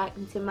 aka Doc,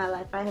 into my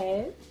life I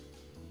have.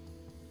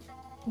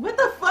 What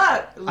the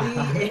fuck, Lee?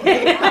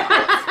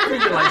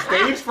 Like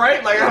stage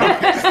fright? Like,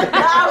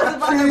 I was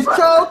about She's to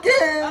I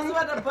was choking.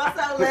 about to bust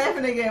out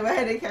laughing again, but I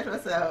had to catch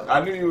myself. I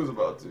knew you was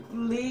about to.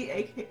 Lee,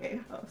 aka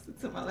host,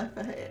 to my left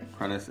I have.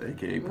 Prentice,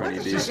 aka What Pretty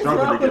the D. shit is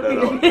Struggling wrong to get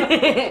with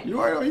that me? You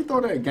already know, you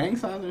throw that gang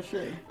signs and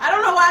shit. I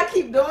don't know why I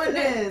keep doing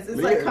this.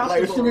 It's like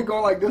Like, she been comfortable.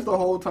 going like this the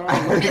whole time.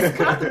 It's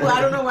comfortable.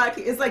 I don't know why I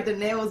keep. It's like the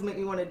nails make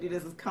me want to do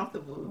this. It's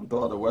comfortable.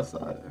 Throw out the west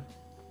side.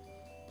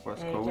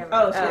 West Hey, Coast. Kevin.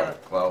 Oh, shit.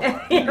 Well,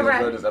 if you Right.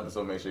 enjoyed this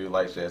episode, make sure you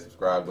like, share,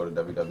 subscribe. Go to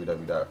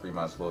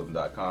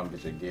www.freemindsclothing.com.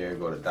 Get your gear.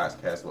 Go to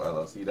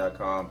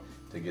docscastlellc.com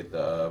to get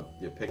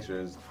your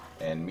pictures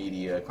and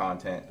media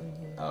content.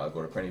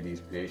 Go to Printy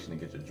D's Creation to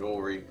get your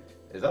jewelry.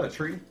 Is that a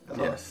tree?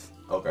 Yes.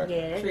 Okay.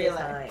 Yeah, that Tree is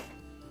life.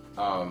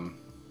 hard.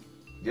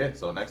 Yeah.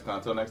 So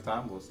until next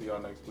time, we'll see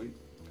y'all next week.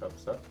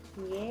 Cups up.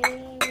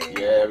 Yeah.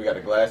 Yeah, we got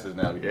the glasses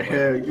now. We can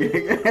Yeah,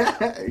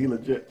 yeah. He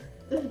legit.